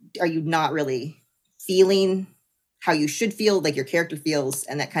you not really feeling how you should feel, like your character feels?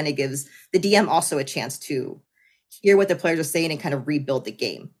 And that kind of gives the DM also a chance to hear what the players are saying and kind of rebuild the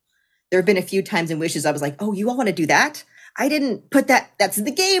game. There have been a few times in Wishes I was like, oh, you all want to do that? I didn't put that. That's in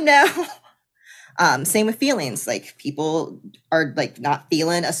the game now. Same with feelings. Like, people are like not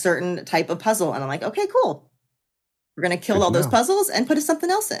feeling a certain type of puzzle. And I'm like, okay, cool. We're going to kill all those puzzles and put something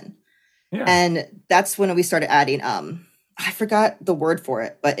else in. Yeah. And that's when we started adding, I forgot the word for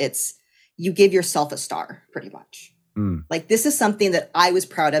it, but it's, you give yourself a star pretty much. Like, this is something that I was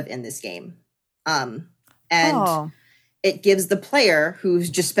proud of in this game. It gives the player who's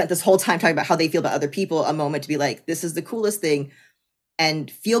just spent this whole time talking about how they feel about other people a moment to be like, this is the coolest thing,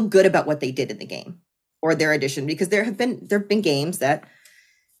 and feel good about what they did in the game or their addition. Because there have been games that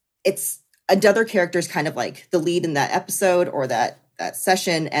it's another character's kind of like the lead in that episode or that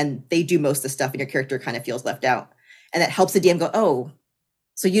session, and they do most of the stuff and your character kind of feels left out. And that helps the DM go, oh,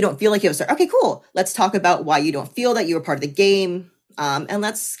 so you don't feel like you have a star. Okay, cool. Let's talk about why you don't feel that you were part of the game. And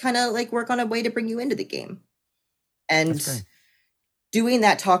let's kind of like work on a way to bring you into the game. And doing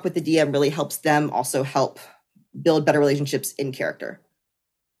that talk with the DM really helps them also help build better relationships in character.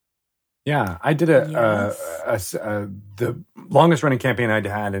 Yeah, I did the longest running campaign I'd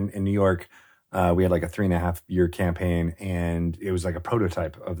had in New York. We had like a 3.5-year campaign, and it was like a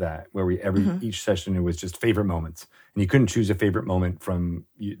prototype of that, where each session, it was just favorite moments, and you couldn't choose a favorite moment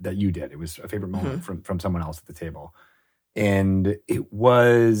that you did. It was a favorite moment from someone else at the table. And it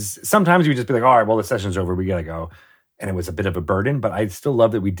was, sometimes we'd just be like, all right, well, the session's over, we gotta go. And it was a bit of a burden, but I still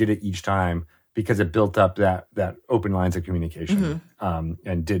love that we did it each time, because it built up that open lines of communication,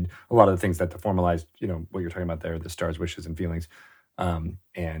 and did a lot of the things that the formalized, what you're talking about there, the stars, wishes, and feelings, and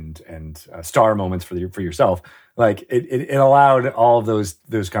star moments for yourself. Like, it allowed all of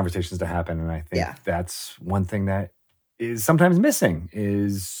those conversations to happen. And I think that's one thing that is sometimes missing,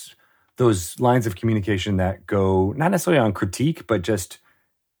 is those lines of communication that go not necessarily on critique, but just,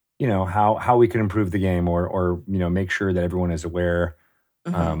 how we can improve the game, or make sure that everyone is aware,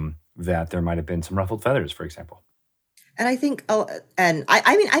 that there might have been some ruffled feathers, for example. And I think, I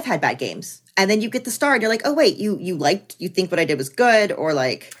mean, I've had bad games, and then you get the star and you're like, oh, wait, you think what I did was good, or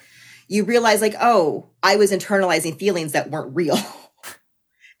like, you realize like, oh, I was internalizing feelings that weren't real.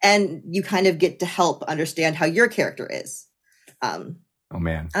 And you kind of get to help understand how your character is. Oh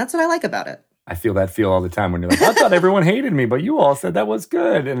man. That's what I like about it. I feel that feel all the time when you're like, I thought everyone hated me, but you all said that was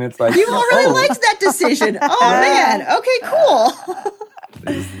good. And it's like, you all really liked that decision. Oh man. Okay, cool.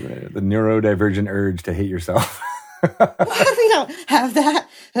 The neurodivergent urge to hate yourself. We don't have that.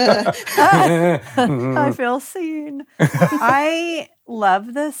 I feel seen. I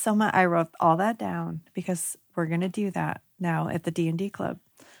love this so much. I wrote all that down because we're going to do that now at the D&D club.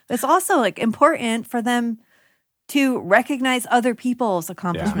 It's also like important for them to recognize other people's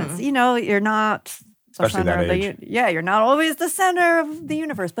accomplishments. You're not especially that age. You're not always the center of the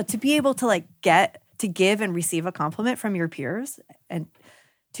universe, but to be able to like get to give and receive a compliment from your peers and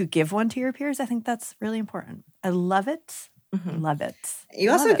to give one to your peers, I think that's really important. I love it. Love it.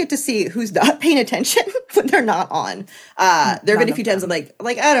 You also get to see who's not paying attention when they're not on. There have been a few times I'm like,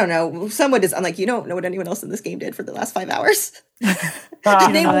 I don't know, someone is, I'm like, you don't know what anyone else in this game did for the last 5 hours?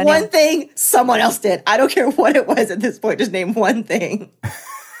 Just name one thing someone else did. I don't care what it was at this point. Just name one thing.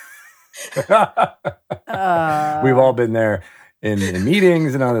 We've all been there in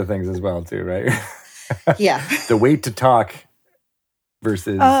meetings and other things as well too, right? Yeah. The wait to talk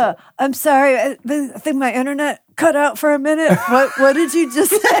versus. I'm sorry. I think my internet cut out for a minute. What did you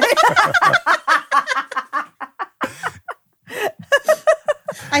just say?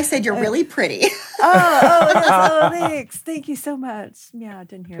 I said you're really pretty. Oh, thanks. Thank you so much. Yeah, I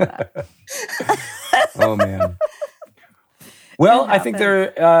didn't hear that. Oh, man. Well, I think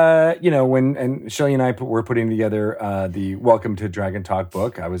there, when Shelley and I were putting together the Welcome to Dragon Talk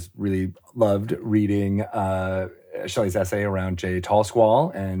book, I really loved reading Shelley's essay around Jay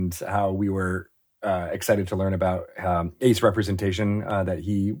Tallsquall and how we were excited to learn about ace representation that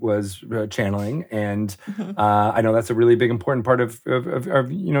he was channeling. And I know that's a really big, important part of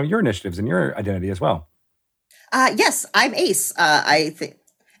your initiatives and your identity as well. Yes, I'm ace. I think.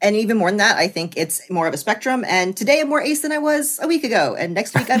 And even more than that, I think it's more of a spectrum. And today I'm more ace than I was a week ago. And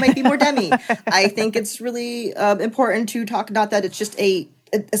next week I might be more demi. I think it's really important to talk, not that it's just a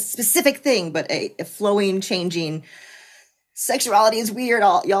specific thing, but a flowing, changing, sexuality is weird,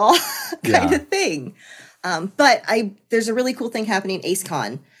 y'all kind of thing. But there's a really cool thing happening,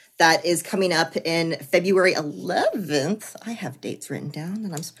 AceCon, that is coming up in February 11th. I have dates written down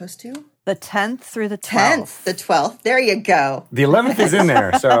that I'm supposed to. The 10th through the 12th. The 12th. There you go. The 11th is in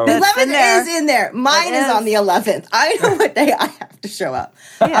there. So the 11th is in there. Mine is on the 11th. I know what day I have to show up.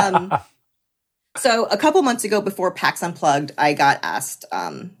 Yeah. So a couple months ago, before PAX Unplugged, I got asked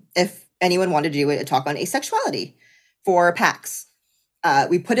if anyone wanted to do a talk on asexuality for PAX.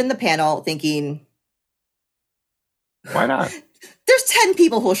 We put in the panel thinking, why not? There's 10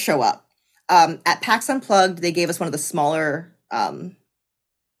 people who'll show up. At PAX Unplugged, they gave us one of the smaller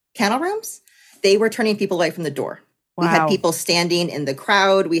panel rooms. They were turning people away from the door. Wow. We had people standing in the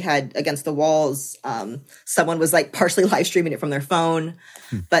crowd. We had against the walls. Someone was like partially live streaming it from their phone,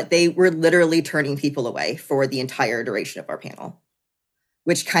 but they were literally turning people away for the entire duration of our panel,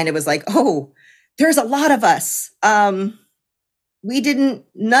 which kind of was like, oh, there's a lot of us. None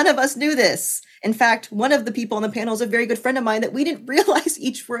of us knew this. In fact, one of the people on the panel is a very good friend of mine that we didn't realize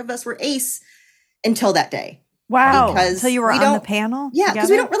each of us were ace until that day. Wow. So you were on the panel? Yeah, because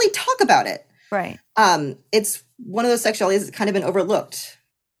we don't really talk about it. Right. It's one of those sexualities that's kind of been overlooked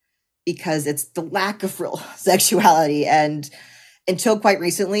because it's the lack of real sexuality. And until quite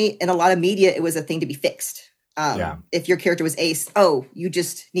recently, in a lot of media, it was a thing to be fixed. If your character was ace, you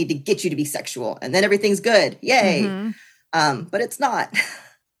just need to get you to be sexual and then everything's good. Yay. Mm-hmm. But it's not.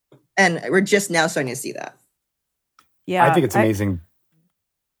 And we're just now starting to see that. Yeah. I think it's amazing.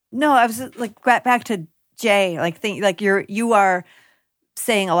 I was like back to Jay, you are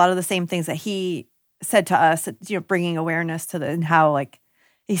saying a lot of the same things that he said to us, bringing awareness to and how, like,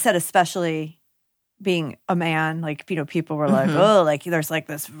 he said, especially being a man, people were like, oh, like, there's like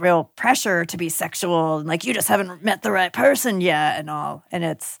this real pressure to be sexual and like, you just haven't met the right person yet and all. And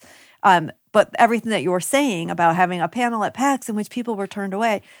it's, but everything that you were saying about having a panel at PAX in which people were turned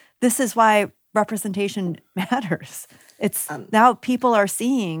away, this is why representation matters. It's now people are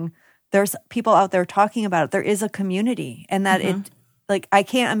seeing there's people out there talking about it. There is a community, and that I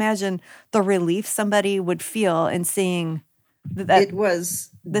can't imagine the relief somebody would feel in seeing that. It was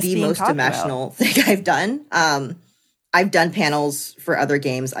the most emotional thing I've done. I've done panels for other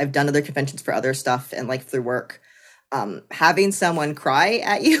games. I've done other conventions for other stuff and through work. Having someone cry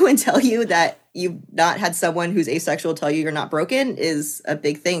at you and tell you that you've not had someone who's asexual tell you you're not broken is a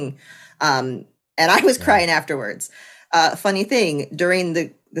big thing. And I was crying afterwards. Funny thing, during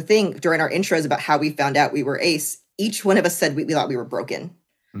during our intros about how we found out we were ace, each one of us said we thought we were broken.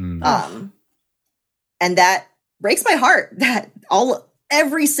 And that breaks my heart that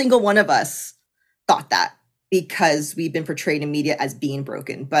every single one of us thought that, because we've been portrayed in media as being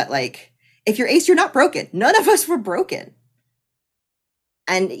broken. But if you're ace, you're not broken. None of us were broken.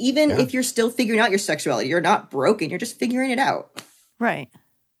 And even if you're still figuring out your sexuality, you're not broken. You're just figuring it out. Right.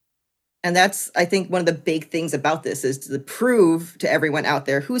 And that's, I think, one of the big things about this is to prove to everyone out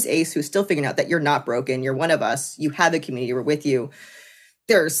there who's ace, who's still figuring out that you're not broken. You're one of us. You have a community. We're with you.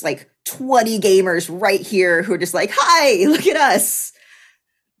 There's 20 gamers right here who are just like, hi, look at us.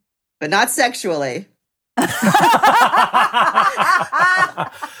 But not sexually.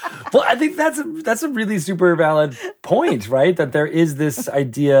 Well, I think that's a really super valid point, right? That there is this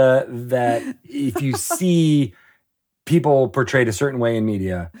idea that if you see people portrayed a certain way in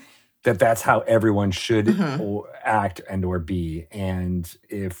media, that's how everyone should act and or be. And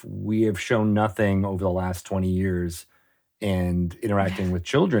if we have shown nothing over the last 20 years and interacting with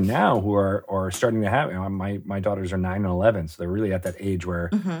children now who are starting to have, my daughters are 9 and 11, so they're really at that age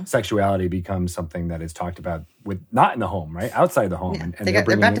where sexuality becomes something that is talked about with not in the home, right? Outside the home. Yeah. And they're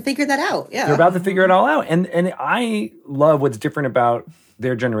about to figure that out. Yeah. They're about to figure it all out. And I love what's different about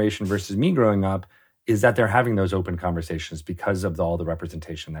their generation versus me growing up is that they're having those open conversations because of all the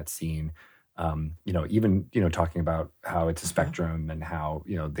representation that's seen. Even talking about how it's a spectrum and how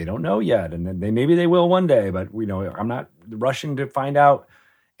they don't know yet, and maybe they will one day. But I'm not rushing to find out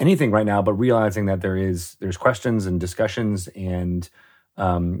anything right now, but realizing that there's questions and discussions and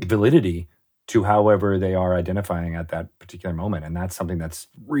validity to however they are identifying at that particular moment, and that's something that's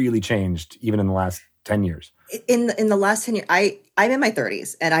really changed even in the last 10 years. In the last 10 years, I'm in my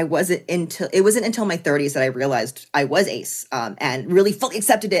 30s, and it wasn't until my 30s that I realized I was ace, and really fully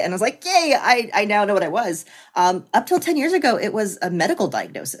accepted it. And I was like, yay, I now know what I was. Up till 10 years ago, it was a medical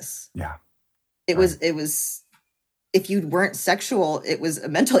diagnosis. Yeah. It was, if you weren't sexual, it was a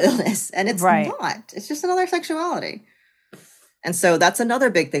mental illness, and it's not. It's just another sexuality. And so that's another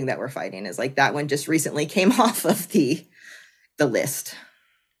big thing that we're fighting, is like that one just recently came off of the list.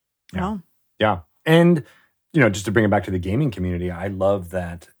 Yeah. Yeah. And, just to bring it back to the gaming community, I love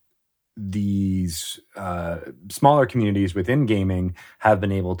that these smaller communities within gaming have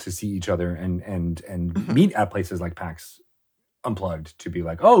been able to see each other and meet at places like PAX Unplugged to be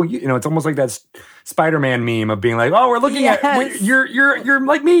like, oh, it's almost like that Spider-Man meme of being like, oh, we're looking at, you're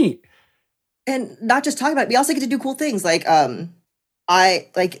like me. And not just talking about it, we also get to do cool things. Like, I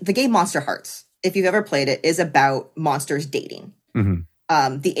like the game Monster Hearts. If you've ever played it, is about monsters dating.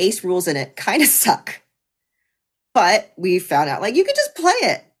 Mm-hmm. The ace rules in it kind of suck, but we found out like you can just play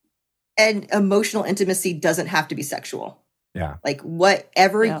it, and emotional intimacy doesn't have to be sexual. Yeah, like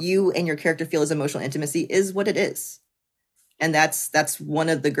whatever you and your character feel is emotional intimacy is what it is, and that's one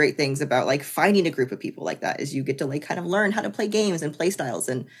of the great things about like finding a group of people like that, is you get to like kind of learn how to play games and play styles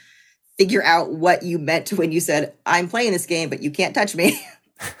and figure out what you meant when you said, I'm playing this game, but you can't touch me.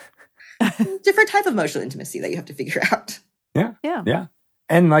 Different type of emotional intimacy that you have to figure out. Yeah.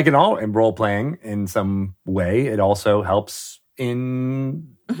 And like in role playing in some way, it also helps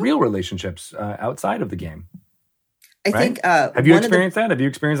in real relationships outside of the game. I think. Have you experienced that? Have you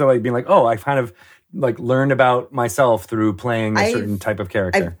experienced that, like being like, oh, I kind of like learned about myself through playing a certain type of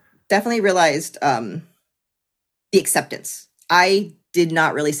character? I've definitely realized the acceptance. I did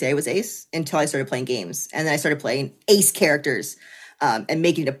not really say I was ace until I started playing games. And then I started playing ace characters and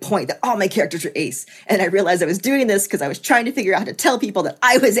making it a point that all my characters were ace. And I realized I was doing this because I was trying to figure out how to tell people that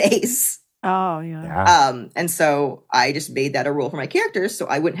I was ace. Oh, yeah. And so I just made that a rule for my characters so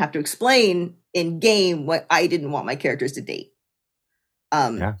I wouldn't have to explain in game what I didn't want my characters to date.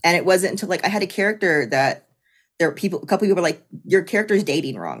 And it wasn't until like I had a character that a couple people were like, your character's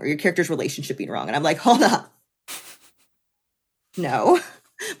dating wrong or your character's relationshiping wrong. And I'm like, hold up. No,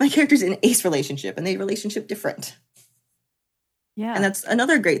 my character's in an ace relationship and they relationship different. Yeah. And that's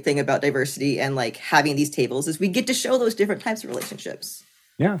another great thing about diversity and like having these tables is we get to show those different types of relationships.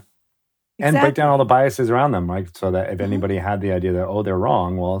 Yeah. And break down all the biases around them, right? So that if anybody had the idea that, oh, they're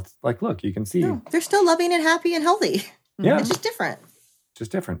wrong, well, it's like, look, you can see. No, they're still loving and happy and healthy. Yeah. It's just different.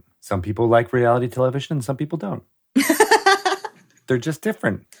 Just different. Some people like reality television and some people don't. They're just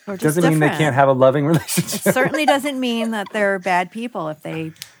different. Doesn't mean they can't have a loving relationship. It certainly doesn't mean that they're bad people if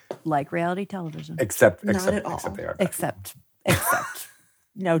they like reality television. Except they are bad. Except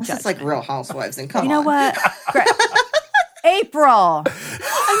no judgment. It's like Real Housewives and come on. You know what? April.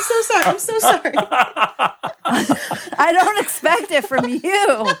 I'm so sorry. I don't expect it from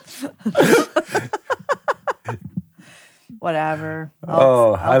you. Whatever.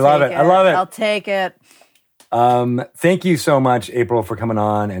 I love it. I'll take it. Thank you so much, April, for coming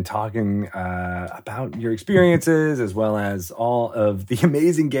on and talking about your experiences as well as all of the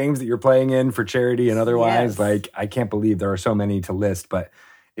amazing games that you're playing in for charity and otherwise. Yes. Like, I can't believe there are so many to list, but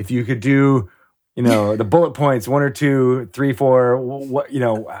if you could do, the bullet points, 1 or 2, 3, 4,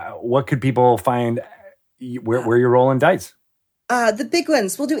 what could people find where you're rolling dice? The big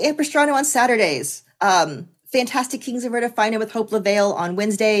ones. We'll do Amperstrano on Saturdays. Fantastic Kings of Rid of Find It with Hope Lavelle on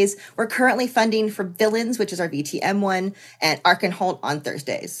Wednesdays. We're currently funding for Villains, which is our VTM one, and Arkenholt on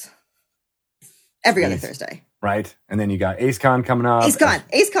Thursdays. Every other Thursday. Right. And then you got AceCon coming up.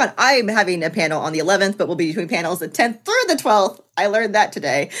 AceCon. I'm having a panel on the 11th, but we'll be between panels the 10th through the 12th. I learned that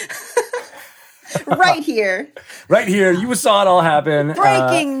today. Right here. Right here. You saw it all happen.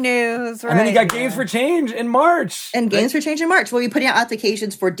 Breaking news. And then you got Games for Change in March. And Games for Change in March. We'll be putting out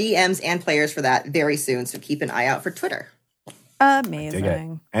applications for DMs and players for that very soon. So keep an eye out for Twitter.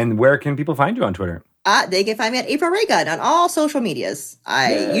 Amazing. And where can people find you on Twitter? They can find me at April Raygun on all social medias.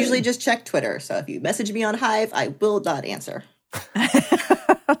 I usually just check Twitter. So if you message me on Hive, I will not answer.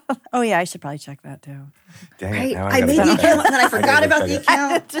 Oh, yeah. I should probably check that too. Dang it. I made the account and then I forgot about the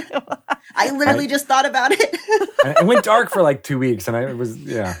account. I literally just thought about it. It went dark for like 2 weeks and it was,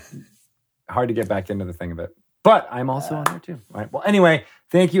 hard to get back into the thing of it. But I'm also on there too. All right. Well, anyway,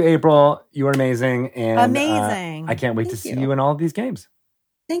 thank you, April. You are amazing. And amazing. I can't wait to see you in all of these games.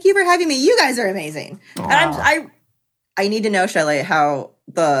 Thank you for having me. You guys are amazing. Aww. And I need to know, Shelley, how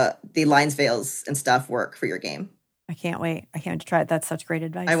the lines, veils, and stuff work for your game. I can't wait. I can't wait to try it. That's such great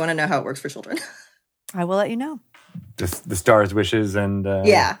advice. I want to know how it works for children. I will let you know. Just the stars, wishes, and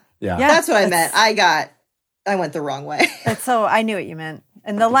yeah. That's what I meant. I went the wrong way. So I knew what you meant.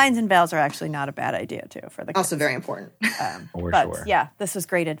 And the lines and veils are actually not a bad idea too for the kids. Also very important. For sure. Yeah, this was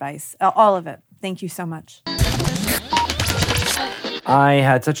great advice. All of it. Thank you so much. I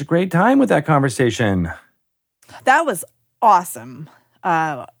had such a great time with that conversation. That was awesome.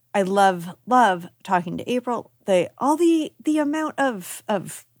 I love talking to April. The amount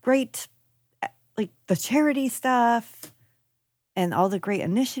of great, like the charity stuff and all the great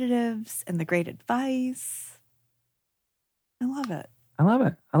initiatives and the great advice. I love it. I love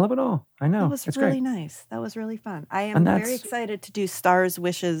it. I love it all. I know. That was it's really great. nice. That was really fun. I am very excited to do stars,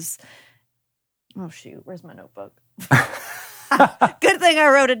 wishes. Oh, shoot. Where's my notebook? Good thing I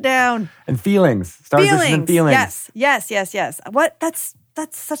wrote it down. And feelings. Stars, wishes, and feelings. Yes. What? That's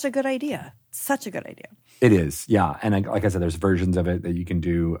such a good idea. Such a good idea. It is, yeah. And like I said, there's versions of it that you can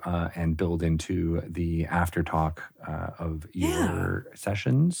do and build into the after talk of your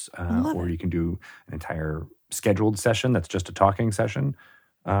sessions. Or you can do an entire scheduled session that's just a talking session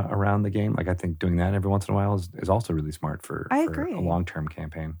around the game. Like I think doing that every once in a while is also really smart for a long-term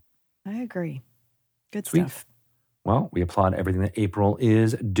campaign. I agree. Good Sweet stuff. Well, we applaud everything that April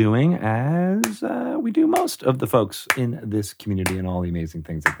is doing as we do most of the folks in this community and all the amazing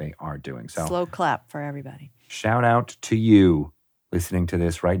things that they are doing. So slow clap for everybody. Shout out to you listening to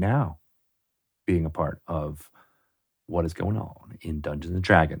this right now, being a part of what is going on in Dungeons &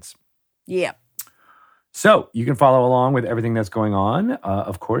 Dragons. Yeah. So you can follow along with everything that's going on,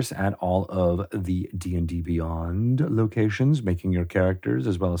 of course, at all of the D&D Beyond locations, making your characters,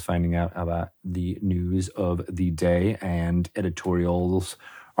 as well as finding out about the news of the day and editorials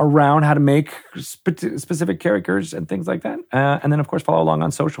around how to make specific characters and things like that. And then, of course, follow along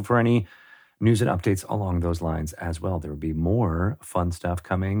on social for any news and updates along those lines as well. There will be more fun stuff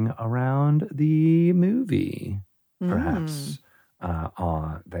coming around the movie, perhaps.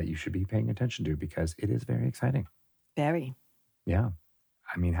 That you should be paying attention to because it is very exciting. Very. Yeah.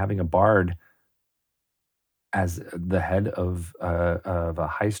 I mean, having a bard as the head of a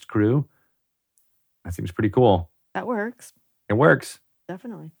heist crew, that seems pretty cool. That works. It works.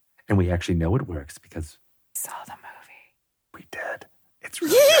 Definitely. And we actually know it works because we saw the movie. We did. It's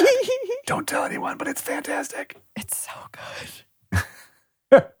really good. Don't tell anyone, but it's fantastic. It's so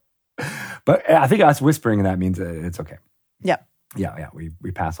good. But I think us whispering that means that it's okay. Yep. Yeah.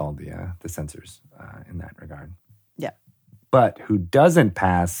 We pass all the censors in that regard. Yeah. But who doesn't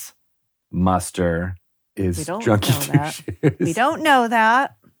pass muster is Drunky Two Shoes. We don't know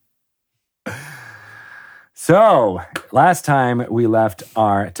that. So last time we left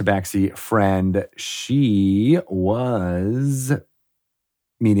our Tabaxi friend, she was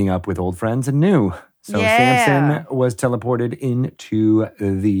meeting up with old friends and new. So Samson was teleported into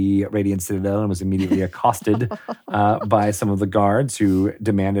the Radiant Citadel and was immediately accosted by some of the guards who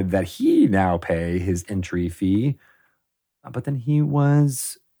demanded that he now pay his entry fee. But then he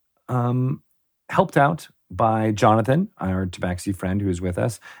was helped out by Jonathan, our Tabaxi friend who is with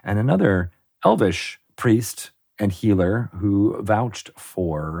us, and another elvish priest and healer who vouched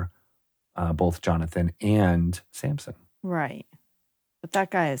for both Jonathan and Samson. Right. But that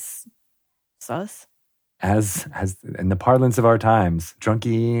guy is sus. As in the parlance of our times,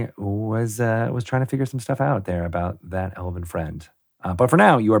 Drunky was trying to figure some stuff out there about that elven friend. But for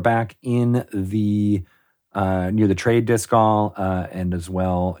now, you are back in the near the trade disc hall and as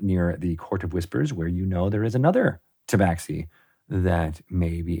well near the Court of Whispers, where you know there is another Tabaxi that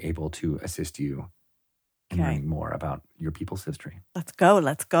may be able to assist you in learning more about your people's history. Let's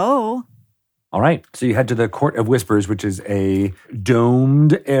go. All right. So you head to the Court of Whispers, which is a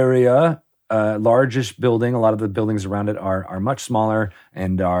domed area. Largish building. A lot of the buildings around it are much smaller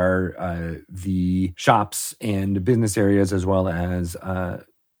and are the shops and business areas as well as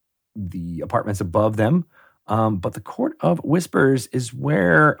the apartments above them. But the Court of Whispers is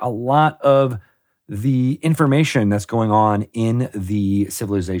where a lot of the information that's going on in the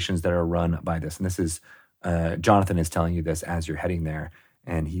civilizations that are run by this. And this is, Jonathan is telling you this as you're heading there.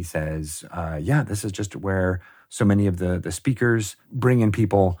 And he says, this is just where so many of the speakers bring in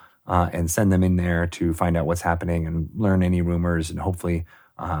people and send them in there to find out what's happening and learn any rumors and hopefully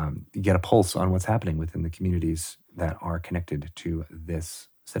get a pulse on what's happening within the communities that are connected to this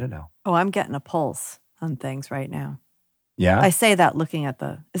citadel. Oh, I'm getting a pulse on things right now. Yeah. I say that looking at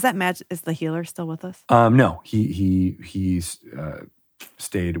is the healer still with us? No, he's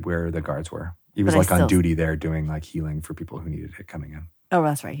stayed where the guards were. He was on duty there doing like healing for people who needed it coming in. Oh,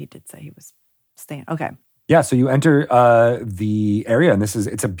 that's right. He did say he was staying. Okay. Yeah, so you enter the area, and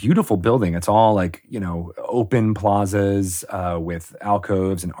it's a beautiful building. It's all like, open plazas with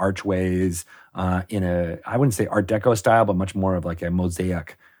alcoves and archways in I wouldn't say Art Deco style, but much more of like a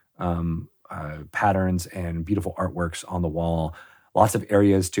mosaic patterns and beautiful artworks on the wall. Lots of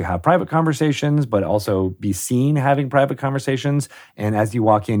areas to have private conversations, but also be seen having private conversations. And as you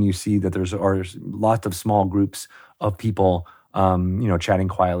walk in, you see that there's lots of small groups of people, chatting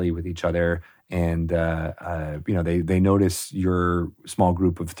quietly with each other. And, they notice your small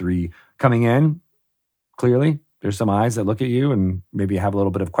group of 3 coming in. Clearly, there's some eyes that look at you and maybe have a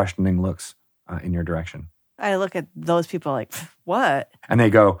little bit of questioning looks in your direction. I look at those people like, what? And they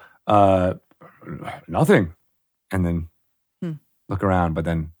go, nothing. And then look around, but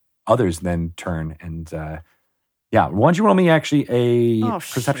then others then turn and, why don't you roll me actually a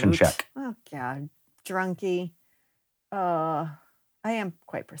perception check? Oh, God. Drunky. I am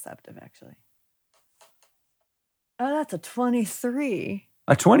quite perceptive, actually. Oh, that's a 23.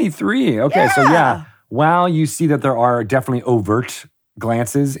 A 23. Okay, so while you see that there are definitely overt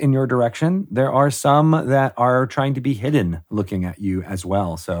glances in your direction, there are some that are trying to be hidden looking at you as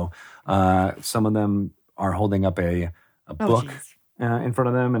well. So some of them are holding up a book in front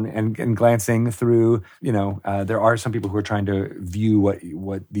of them and glancing through. There are some people who are trying to view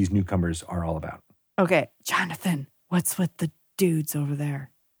what these newcomers are all about. Okay, Jonathan, what's with the dudes over there?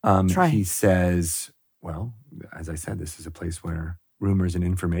 He says, well, as I said, this is a place where rumors and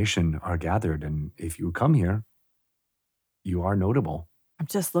information are gathered. And if you come here, you are notable. I'm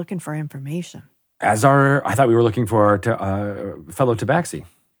just looking for information. I thought we were looking for our fellow Tabaxi.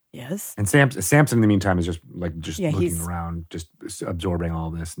 Yes. And Samson, in the meantime, is just looking around, just absorbing all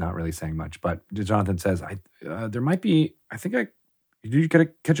of this, not really saying much. But Jonathan says, there might be, did you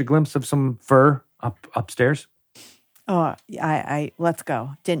catch a glimpse of some fur upstairs? Oh, let's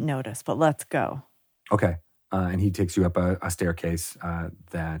go. Didn't notice, but let's go. Okay. And he takes you up a staircase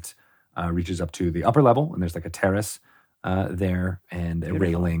that reaches up to the upper level, and there's like a terrace there and a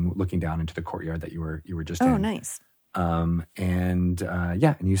railing looking down into the courtyard that you were just in. Oh, nice. And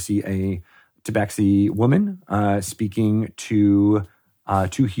you see a Tabaxi woman speaking to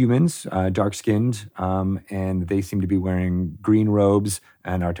 2 humans, dark-skinned, and they seem to be wearing green robes,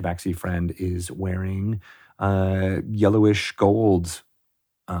 and our Tabaxi friend is wearing yellowish gold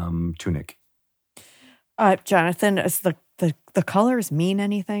tunic. Jonathan, does the colors mean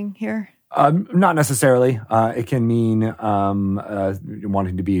anything here? Not necessarily. It can mean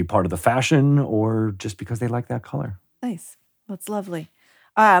wanting to be part of the fashion or just because they like that color. Nice. That's lovely.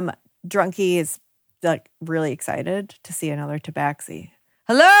 Drunky is like really excited to see another Tabaxi.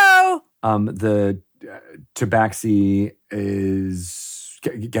 Hello? The Tabaxi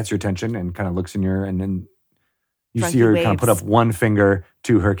gets your attention and kind of looks in and then you Drunky see her waves. kind of put up one finger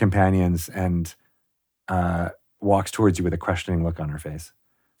to her companions and walks towards you with a questioning look on her face.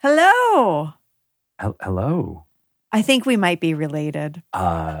 Hello. Hello. I think we might be related.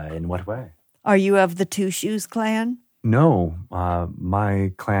 In what way? Are you of the Two Shoes clan? No,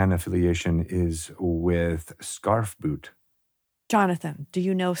 my clan affiliation is with Scarf Boot. Jonathan, do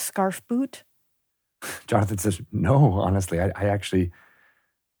you know Scarf Boot? Jonathan says, no, honestly, I actually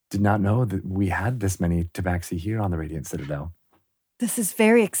did not know that we had this many Tabaxi here on the Radiant Citadel. This is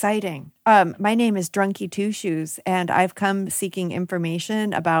very exciting. My name is Drunky Two Shoes, and I've come seeking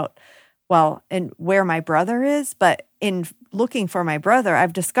information about, and where my brother is. But in looking for my brother,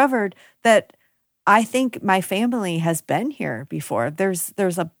 I've discovered that I think my family has been here before. There's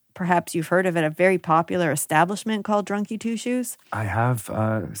perhaps you've heard of it, a very popular establishment called Drunky Two Shoes. I have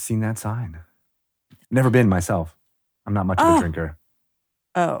seen that sign. Never been myself. I'm not much of a drinker.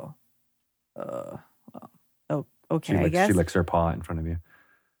 Oh. Okay, I guess. She licks her paw in front of you.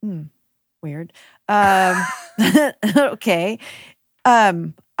 Weird. Okay.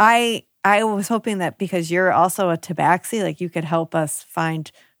 I was hoping that because you're also a Tabaxi, like you could help us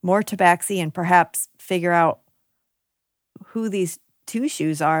find more Tabaxi and perhaps figure out who these Two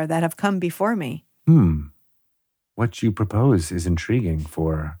Shoes are that have come before me. What you propose is intriguing,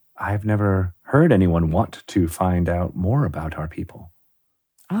 for I've never heard anyone want to find out more about our people.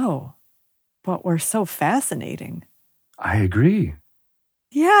 Oh, but we're so fascinating. I agree.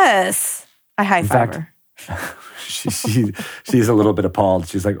 Yes. I high-five her. She's a little bit appalled.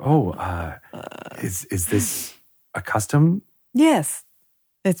 She's like, is this a custom? Yes.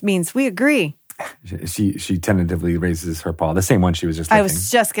 It means we agree. She tentatively raises her paw, the same one she was just licking. I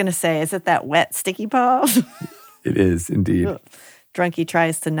was just going to say, is it that wet, sticky paw? It is indeed. Ugh. Drunky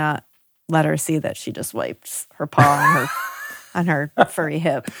tries to not let her see that she just wipes her paw on her furry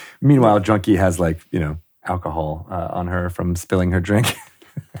hip. Meanwhile, Drunky has alcohol on her from spilling her drink.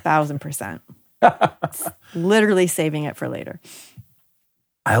 1,000%. Literally saving it for later.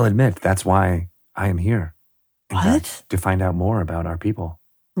 I'll admit that's why I am here. In What? fact, to find out more about our people.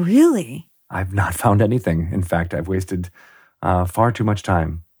 Really? I've not found anything. In fact, I've wasted far too much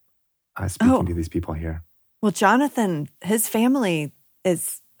time speaking to these people here. Well, Jonathan, his family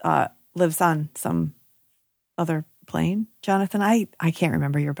lives on some other plane. Jonathan, I can't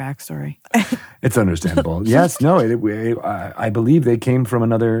remember your backstory. It's understandable. Yes, no, I believe they came from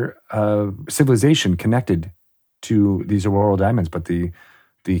another civilization connected to these auroral diamonds, but the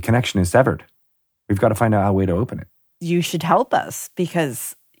connection is severed. We've got to find out a way to open it. You should help us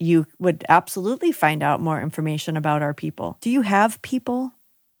because you would absolutely find out more information about our people. Do you have people?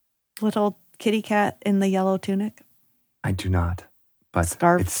 Little kitty cat in the yellow tunic? I do not, but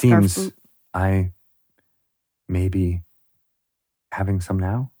Scarf it seems boot. I may be having some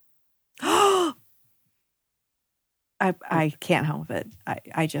now. I can't help it.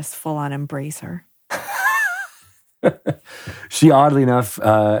 I just full on embrace her. She oddly enough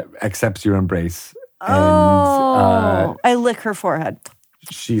accepts your embrace. And I lick her forehead.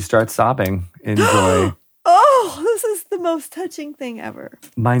 she starts sobbing in joy. Oh, this is the most touching thing ever.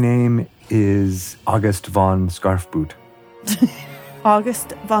 My name is August von Scarfboot.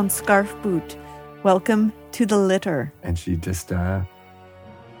 August von Scarfboot, welcome to the litter. And she just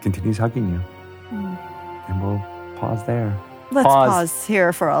continues hugging you. And we'll pause there. Let's pause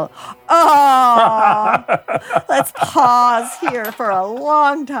here for let's pause here for a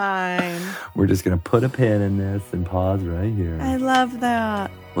long time. We're just going to put a pin in this and pause right here. I love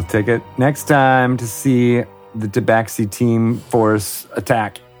that. We'll take it next time to see the Tabaxi team force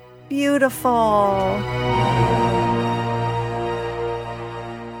attack. Beautiful.